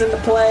Mary comes into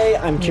play.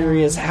 I'm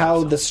curious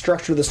how the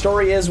structure of the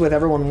story is with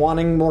everyone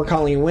wanting more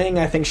Colleen Wing.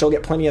 I think she'll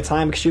get plenty of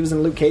time because she was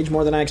in Luke Cage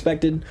more than I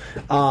expected.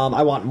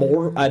 I want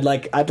more. I'd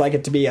like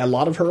it to be a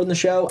lot of her in the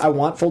show. I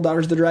want Full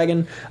Daughters of the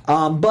Dragon.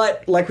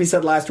 But like we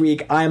said last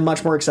week, I'm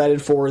much more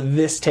excited for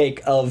this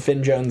take of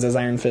Finn Jones as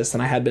Iron Fist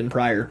than I had been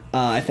prior.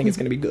 I think it's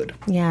going to be good.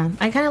 Yeah,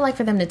 I kind of like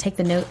for them to take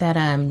the note that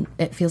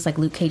it feels like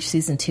Luke Cage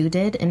season 2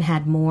 did and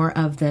had more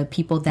of the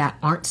people that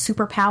aren't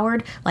super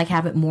powered, like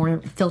have it more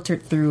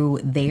filtered through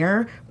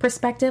their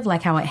perspective,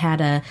 like how it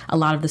had a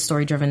lot of the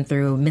story driven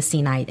through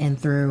Misty Knight and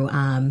through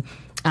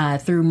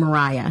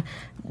Mariah.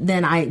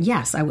 Then I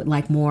would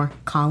like more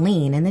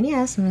Colleen, and then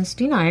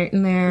Misty Knight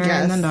in there,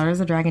 and then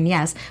Daughters of the Dragon,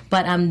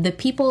 but the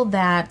people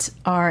that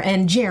are,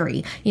 and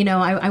Jerry,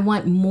 I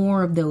want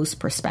more of those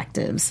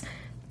perspectives.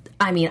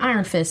 I mean,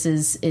 Iron Fist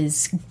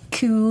is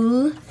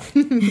cool,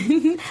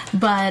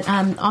 but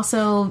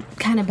also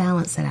kind of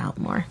balance it out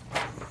more.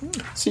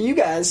 So you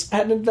guys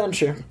had an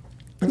adventure.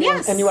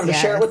 Yes. And you wanted to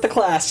share it with the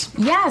class.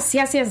 Yes.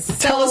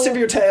 Tell us of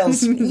your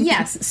tales.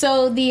 Yes.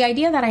 So the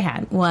idea that I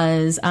had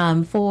was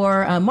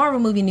for Marvel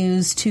Movie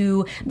News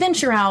to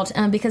venture out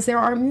because there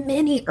are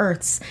many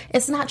Earths.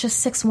 It's not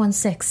just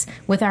 616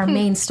 with our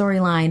main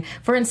storyline.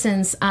 For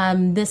instance,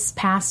 this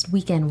past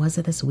weekend, was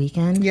it this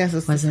weekend? Yes,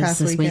 it was this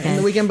past weekend. And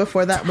the weekend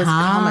before that was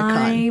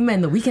Comic-Con.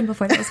 And the weekend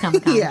before that was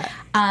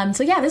Comic-Con.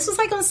 This was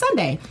like on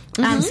Sunday.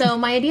 So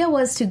my idea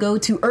was to go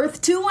to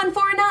Earth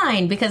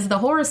 2149 because the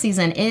horror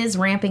season is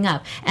ramping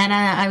up. And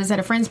I was at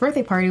a friend's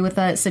birthday party with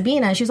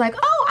Sabina. She was like,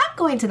 "Oh, I'm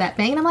going to that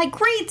thing." And I'm like,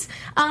 "Great,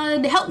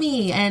 help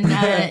me!" And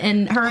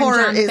her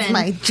horror and Jonathan, is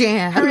my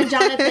jam. Her and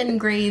Jonathan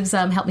Graves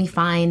helped me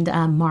find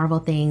Marvel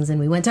things, and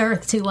we went to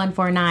Earth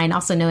 2149,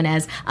 also known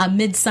as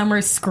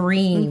Midsummer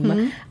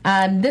Scream.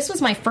 This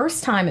was my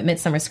first time at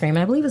Midsummer Scream, and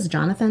I believe it was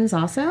Jonathan's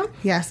also.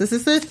 Yes, this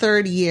is their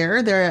third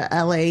year. They're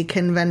a LA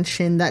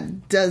convention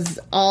that does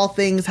all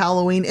things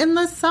Halloween in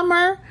the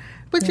summer,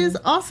 which is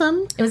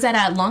awesome. It was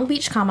at Long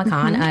Beach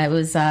Comic-Con. It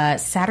was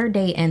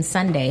Saturday and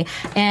Sunday.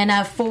 And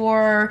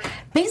for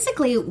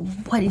basically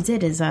what he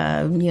did is,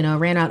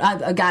 ran out.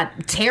 I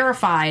got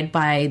terrified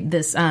by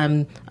this,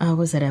 what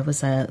was it? It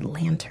was a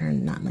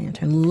Leprechaun.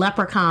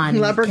 Leprechaun,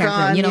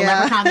 Leprechaun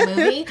the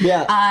movie.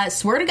 Yeah.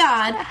 Swear to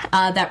God,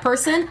 that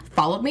person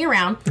followed me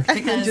around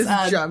because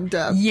just jumped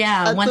up.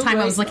 Yeah, one time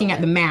I was looking at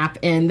the map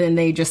and then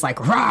they just like,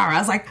 rawr. I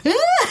was like,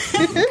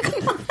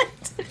 come on.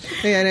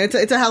 Yeah,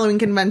 it's a Halloween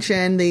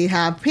convention. They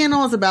have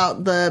panels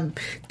about the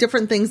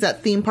different things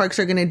that theme parks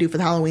are going to do for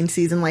the Halloween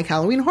season, like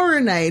Halloween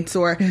Horror Nights,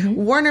 or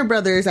Warner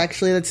Brothers,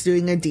 actually, that's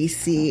doing a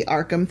DC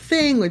Arkham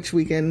thing, which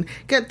we can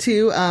get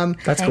to.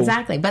 That's cool.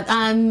 Exactly. But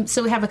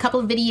so we have a couple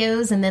of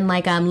videos and then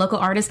local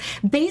artists.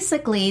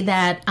 Basically,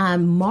 that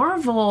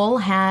Marvel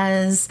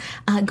has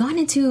gone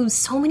into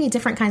so many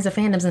different kinds of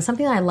fandoms. And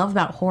something that I love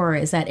about horror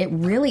is that it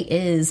really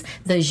is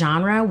the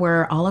genre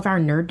where all of our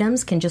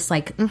nerddoms can just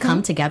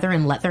come together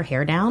and let their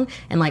hair down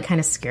and kind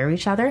of scare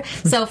each other.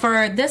 So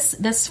for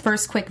this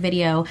first quick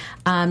video,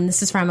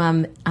 this is from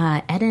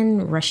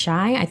Eden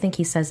Rashai. I think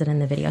he says it in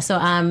the video. So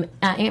Aunt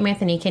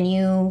Anthony, can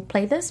you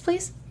play this,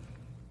 please?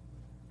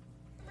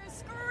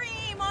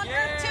 Scream on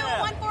Earth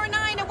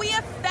 2149, and we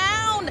have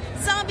found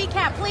Zombie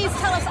Cap. Please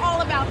tell us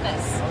all about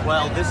this.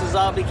 Well, this is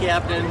Zombie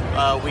Captain.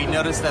 We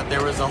noticed that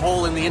there was a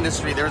hole in the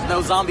industry. There was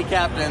no zombie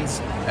captains,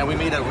 and we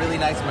made a really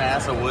nice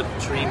mask, a wood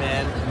tree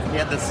man. He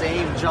had the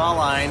same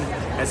jawline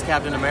as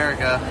Captain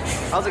America.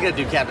 I was going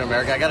to do Captain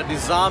America. I got to do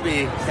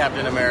Zombie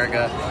Captain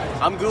America.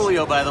 I'm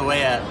Gulio, by the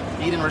way, at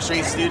Eden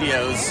Rashai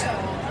Studios.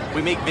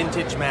 We make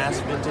vintage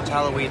masks, vintage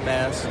Halloween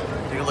masks.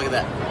 Take a look at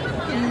that.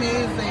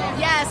 Amazing.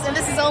 Yes, and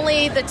this is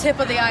only the tip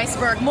of the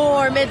iceberg.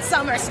 More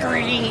Midsummer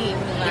Scream.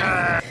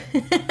 Yes.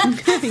 I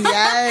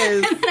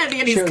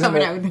think he's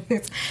coming out with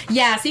this.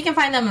 Yeah, so you can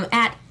find them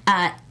at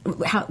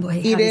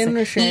Eden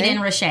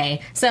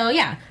Rashai. So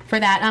yeah, for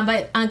that.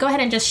 But go ahead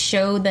and just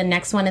show the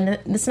next one. And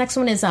this next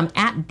one is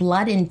at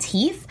Blood and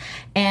Teeth.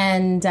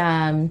 And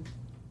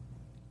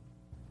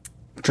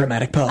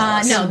dramatic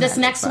pause. No, this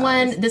next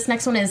one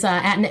is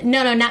at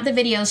no, not the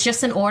videos,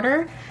 just in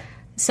order.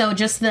 So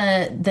just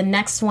the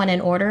next one in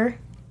order.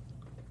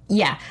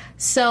 Yeah.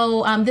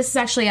 So this is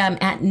actually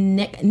at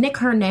Nick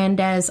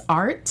Hernandez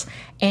Art,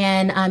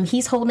 and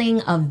he's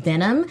holding a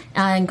Venom.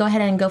 And go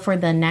ahead and go for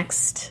the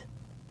next.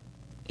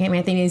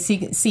 Anthony, you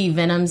see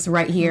Venom's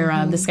right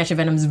here. The sketch of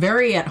Venom's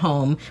very at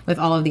home with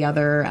all of the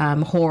other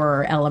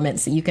horror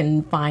elements that you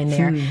can find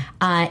there.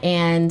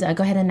 And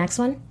go ahead and next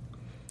one.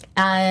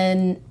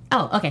 And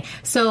okay.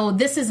 So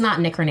this is not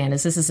Nick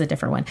Hernandez. This is a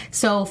different one.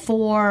 So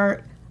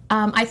for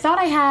I thought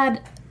I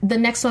had the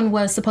next one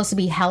was supposed to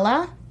be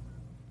Hella.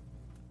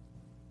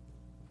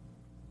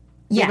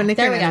 David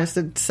there we Nicker go. just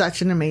did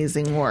such an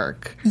amazing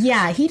work.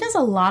 Yeah, he does a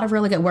lot of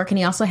really good work, and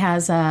he also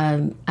has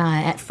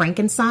at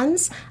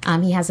Frankensons.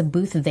 He has a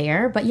booth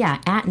there. But yeah,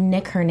 at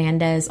Nick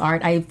Hernandez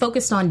Art, I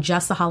focused on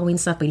just the Halloween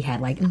stuff, but he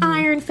had like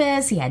Iron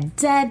Fist, he had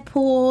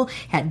Deadpool,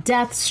 had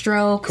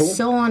Deathstroke,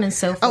 so on and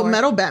so forth. Oh,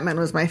 Metal Batman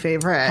was my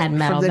favorite. Had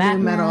Metal from the Batman.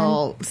 new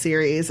Metal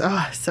series.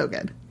 Oh, so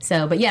good.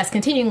 So, but yes,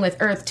 continuing with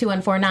Earth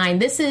 2149,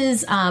 this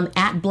is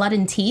at Blood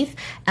and Teeth,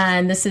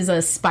 and this is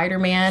a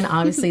Spider-Man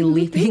obviously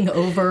leaping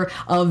over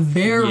a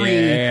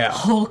very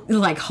Hulk to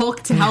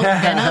Hulk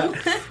Venom.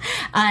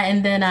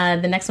 And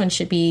then the next one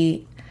should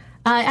be,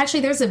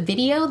 actually there's a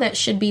video that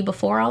should be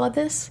before all of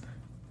this.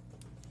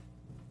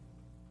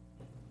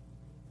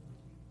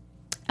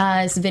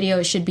 This video,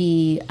 it should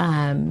be,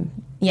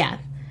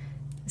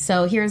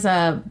 So here's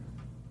a...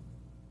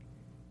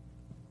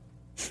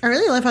 I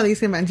really love how these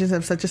conventions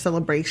have such a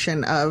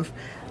celebration of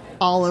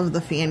all of the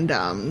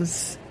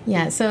fandoms.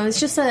 Yeah, so it's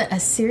just a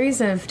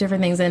series of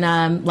different things,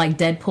 and like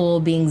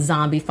Deadpool being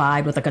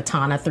zombified with a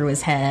katana through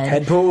his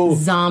head. Deadpool.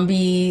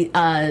 Zombie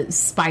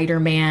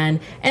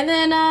Spider-Man, and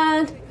then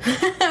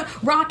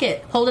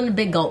Rocket holding a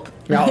big gulp.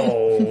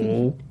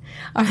 Oh.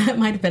 Or it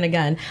might have been a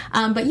gun.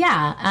 But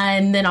yeah,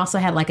 and then also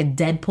had like a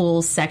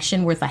Deadpool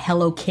section with a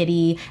Hello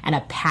Kitty and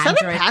a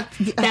Patrick.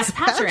 That's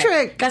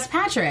Patrick. That's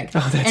Patrick. Oh,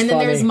 that's and then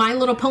funny. there's My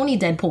Little Pony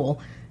Deadpool.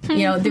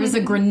 You know, there's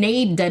a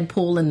grenade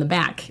Deadpool in the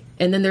back.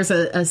 And then there's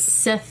a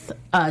Sith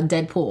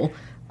Deadpool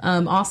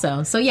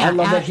also. So yeah. I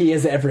love that he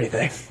is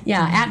everything.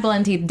 Yeah, at Blood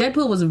and Teeth.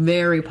 Deadpool was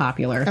very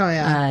popular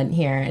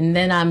here. And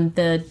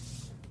then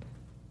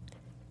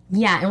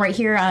yeah, and right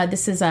here,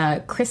 this is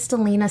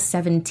Crystalina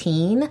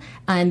 17,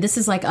 and this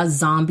is like a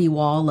zombie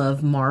wall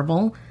of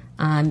Marvel,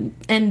 and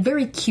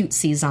very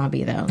cutesy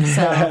zombie though.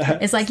 So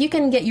it's like you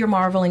can get your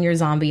Marvel and your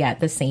zombie at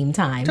the same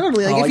time.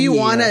 Totally. Like if you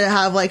want to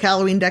have like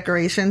Halloween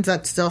decorations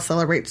that still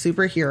celebrate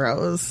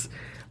superheroes,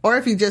 or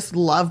if you just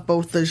love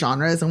both the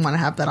genres and want to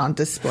have that on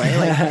display,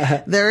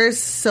 like there are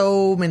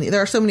so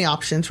many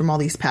options from all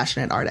these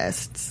passionate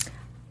artists.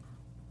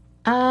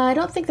 I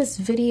don't think this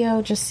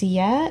video just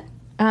yet,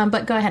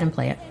 but go ahead and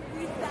play it.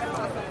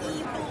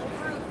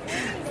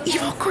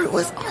 Evil Groot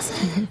was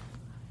awesome.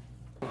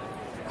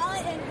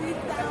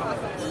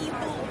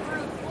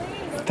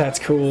 That's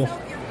cool.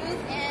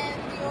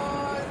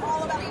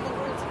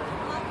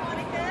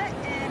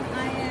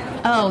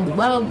 Oh,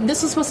 well,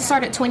 this was supposed to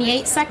start at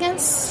 28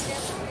 seconds.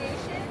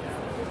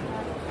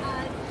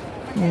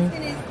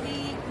 Kristen is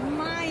the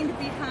mind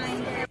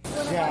behind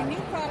one of our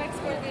new products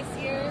for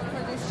this year,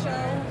 for this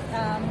show,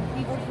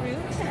 Evil Groot.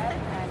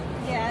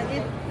 Yeah,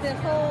 the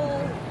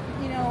whole,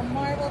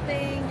 Marvel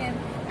thing, and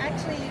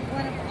actually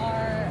one of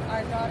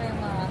our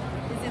daughter-in-law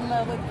is in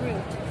love with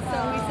Groot. So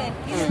we said,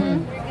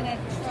 we're going to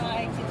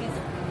try to just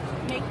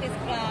make this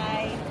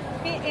guy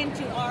fit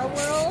into our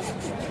world,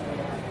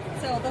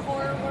 so the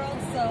horror world,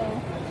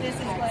 so this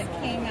is what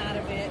came out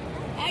of it.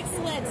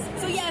 Excellent.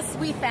 So yes,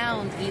 we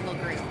found Evil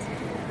Groot.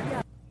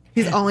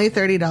 He's only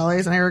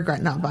 $30, and I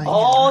regret not buying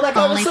Oh, that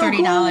guy Only was so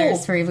 $30 cool.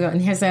 for Evil Groot.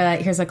 And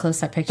here's a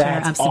close up picture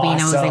That's of Sabina. I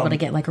was awesome. able to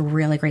get like a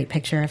really great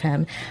picture of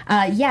him.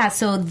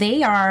 So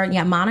they are.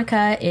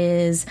 Monica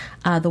is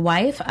the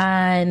wife,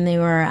 and they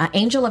were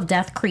Angel of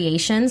Death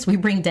Creations. We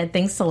bring dead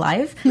things to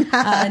life,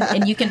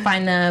 and you can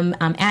find them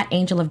at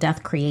Angel of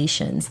Death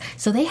Creations.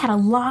 So they had a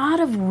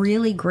lot of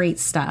really great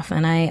stuff,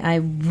 and I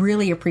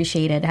really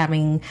appreciated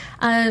having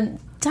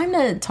time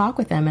to talk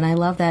with them, and I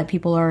love that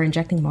people are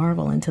injecting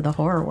Marvel into the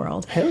horror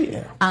world. Hell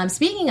yeah.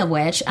 Speaking of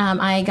which,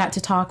 I got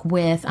to talk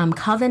with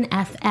Coven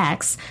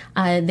FX.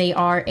 They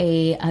are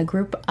a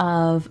group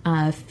of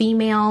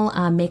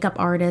female makeup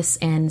artists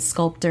and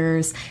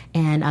sculptors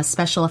and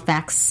special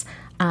effects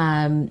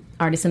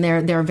artists, and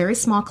they're a very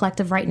small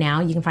collective right now.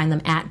 You can find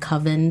them at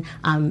Coven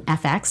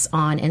FX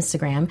on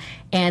Instagram,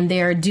 and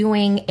they're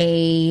doing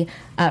a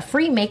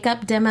free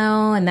makeup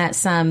demo, and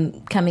that's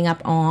coming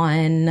up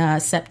on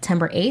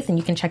September 8th, and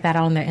you can check that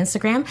out on their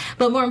Instagram.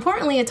 But more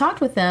importantly, I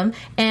talked with them,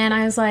 and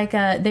I was like,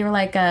 they were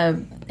like,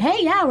 hey,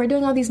 yeah, we're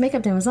doing all these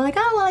makeup demos. I'm like,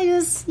 oh, well, I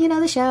use,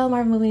 the show,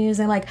 Marvel Movie News,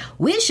 and like,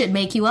 we should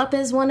make you up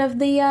as one of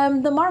the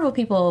Marvel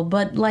people,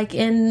 but like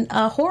in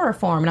a horror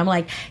form. And I'm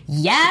like,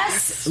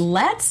 yes,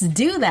 let's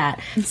do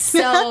that.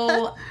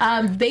 So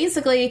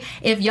basically,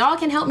 if y'all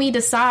can help me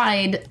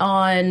decide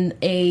on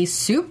a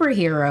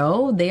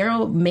superhero,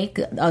 they'll make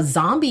a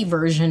zombie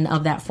version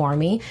of that for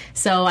me.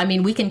 So, I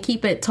mean, we can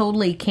keep it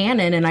totally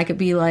canon, and I could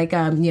be like,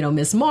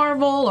 Miss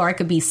Marvel, or I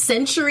could be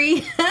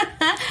Sentry,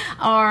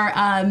 or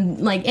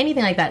like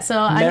anything like that.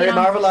 So, Mary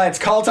Marvelites,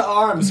 call to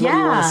arms. What do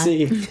you want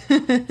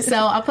to see? So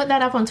I'll put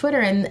that up on Twitter,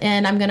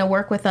 and I'm going to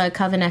work with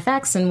Coven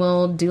FX, and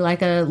we'll do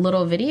like a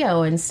little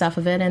video and stuff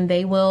of it, and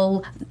they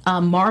will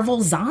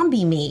Marvel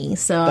zombie me.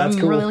 So That's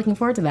I'm cool. really looking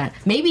forward to that.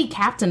 Maybe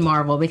Captain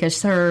Marvel,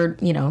 because her,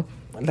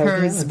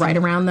 Hers right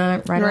around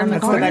the corner.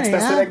 That's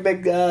the next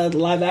big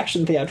live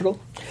action theatrical.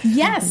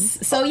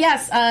 Yes. So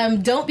yes,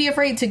 don't be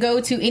afraid to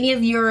go to any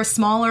of your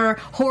smaller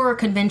horror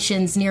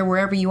conventions near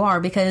wherever you are,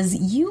 because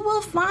you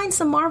will find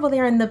some Marvel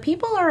there, and the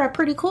people are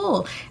pretty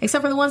cool,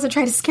 except for the ones that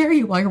try to scare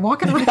you while you're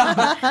walking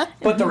around.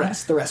 But the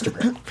rest are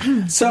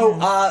great. So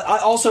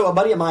also a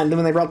buddy of mine,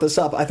 when they brought this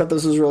up, I thought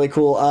this was really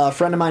cool. A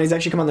friend of mine who's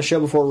actually come on the show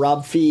before,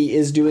 Rob Fee,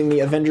 is doing the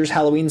Avengers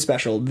Halloween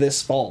special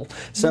this fall.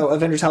 So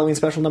Avengers Halloween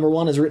special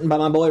 #1 is written by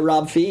my boy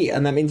Rob Fee,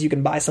 and that means you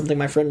can buy something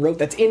my friend wrote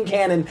that's in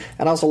canon.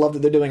 And I also love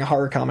that they're doing a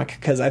horror comic,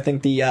 because I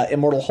think the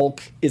Immortal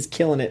Hulk is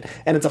killing it,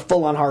 and it's a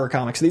full-on horror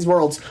comic. So these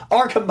worlds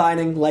are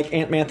combining like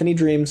Aunt Anthony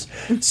dreams.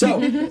 So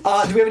do we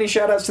have any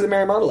shout-outs to the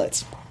Merry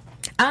Marvelites?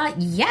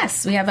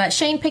 Yes, we have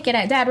Shane Pickett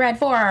at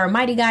DadRad4,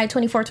 Mighty Guy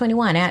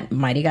 2421 at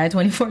Mighty Guy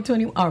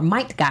 2421, or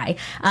Might Guy,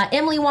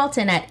 Emily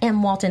Walton at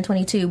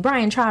MWalton22,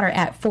 Brian Trotter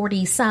at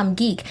 40 Some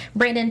Geek,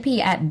 Brandon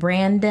P at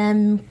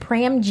Brandon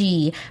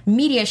Pramg,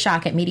 Media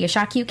Shock at Media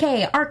Shock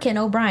UK, Arkin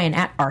O'Brien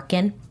at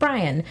Arkin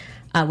Brian.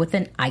 With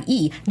an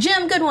IE.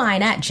 Jim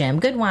Goodwine at Jim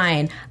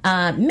Goodwine.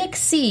 Mick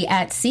C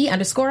at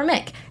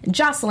C_Mick.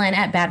 Jocelyn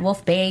at Bad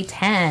Wolf Bay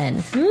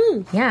 10.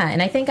 Yeah,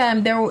 and I think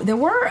there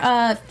were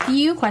a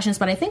few questions,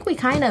 but I think we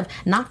kind of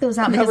knocked those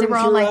out because they were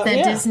all like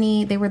the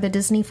Disney. They were the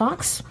Disney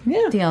Fox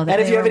deal. And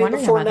if you have any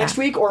before next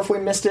week, or if we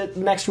missed it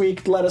next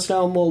week, let us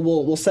know and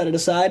we'll set it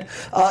aside.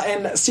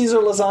 And Cesar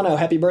Lozano,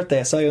 happy birthday!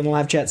 I saw you in the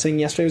live chat saying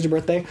yesterday was your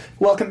birthday.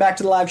 Welcome back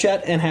to the live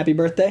chat and happy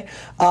birthday.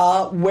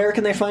 Where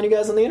can they find you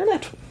guys on the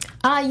internet?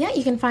 Yeah,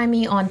 you can find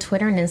me on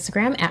Twitter and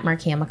Instagram at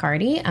Markeia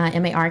McCarty,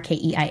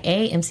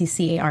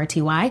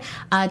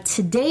 MarkeiaMcCarty.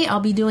 Today I'll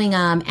be doing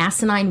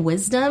Asinine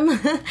Wisdom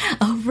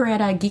over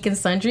at Geek and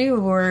Sundry,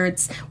 where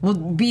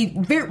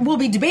we'll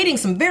be debating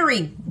some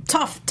very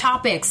tough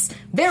topics.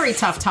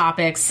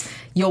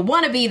 You'll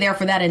want to be there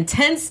for that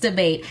intense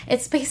debate.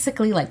 It's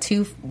basically like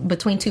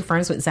between two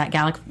ferns with Zach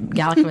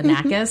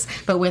Galifianakis,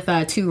 but with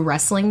two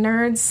wrestling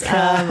nerds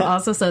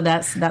also. So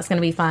that's going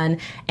to be fun.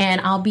 And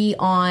I'll be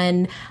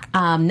on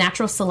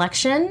Natural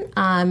Selection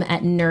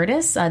at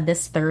Nerdist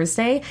this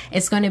Thursday.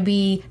 It's going to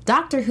be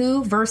Doctor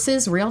Who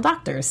versus Real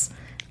Doctors.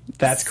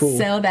 That's cool.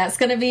 So that's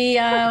going to be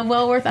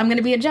well worth. I'm going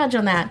to be a judge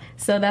on that.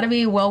 So that'll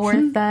be well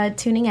worth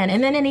tuning in.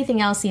 And then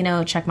anything else,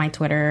 check my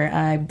Twitter.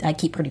 I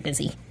keep pretty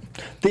busy.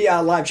 The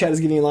live chat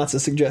is giving you lots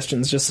of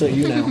suggestions, just so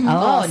you know.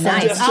 Oh,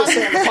 nice.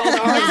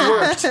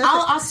 Worked.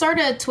 I'll start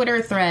a Twitter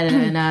thread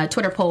and a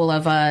Twitter poll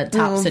of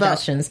top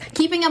suggestions.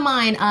 Keeping in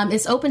mind,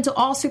 it's open to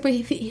all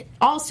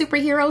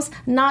superheroes,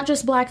 not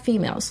just black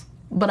females.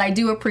 But I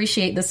do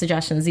appreciate the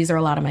suggestions. These are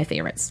a lot of my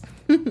favorites.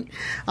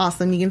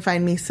 Awesome. You can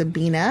find me,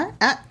 Sabina,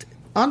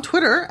 on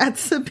Twitter at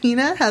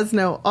Sabina has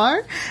no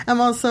R. I'm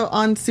also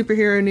on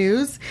Superhero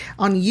News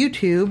on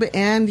YouTube,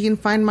 and you can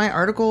find my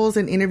articles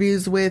and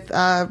interviews with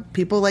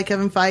people like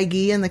Kevin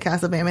Feige and the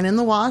cast of Ant-Man and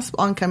the Wasp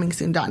on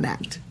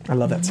comingsoon.net. I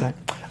love that site.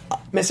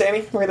 Miss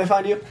Amy, where can they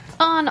find you?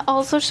 On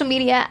all social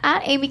media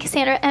at Amy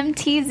Cassandra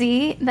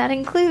MTZ. That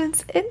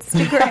includes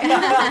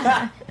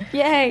Instagram.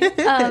 Yay.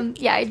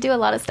 I do a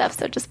lot of stuff,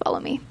 so just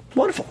follow me.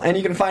 Wonderful. And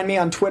you can find me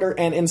on Twitter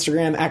and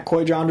Instagram at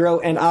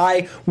Koijandro, and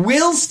I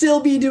will still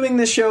be doing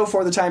this show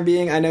for the time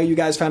being. I know you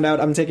guys found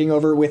out I'm taking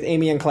over with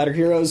Amy and Collider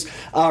Heroes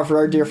for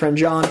our dear friend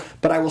John,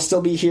 but I will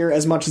still be here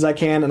as much as I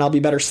can, and I'll be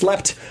better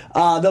slept.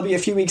 There'll be a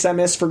few weeks I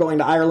missed for going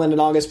to Ireland in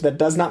August, but that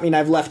does not mean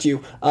I've left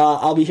you.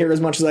 I'll be here as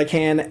much as I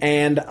can,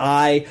 and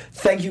I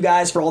thank you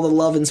guys for all the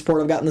love and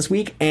support I've gotten this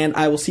week, and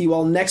I will see you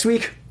all next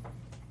week.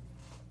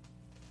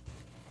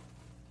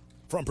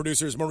 From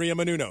producers Maria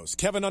Menounos,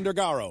 Kevin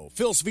Undergaro,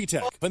 Phil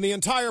Svitek, and the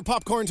entire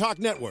Popcorn Talk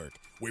Network,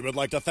 we would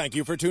like to thank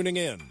you for tuning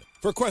in.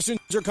 For questions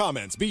or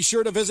comments, be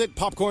sure to visit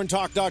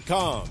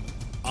popcorntalk.com.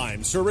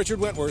 I'm Sir Richard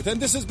Wentworth,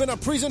 and this has been a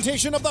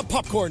presentation of the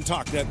Popcorn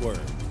Talk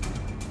Network.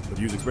 The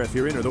views expressed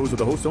herein are those of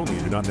the hosts only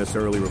and do not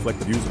necessarily reflect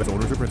the views of its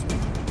owners or principals.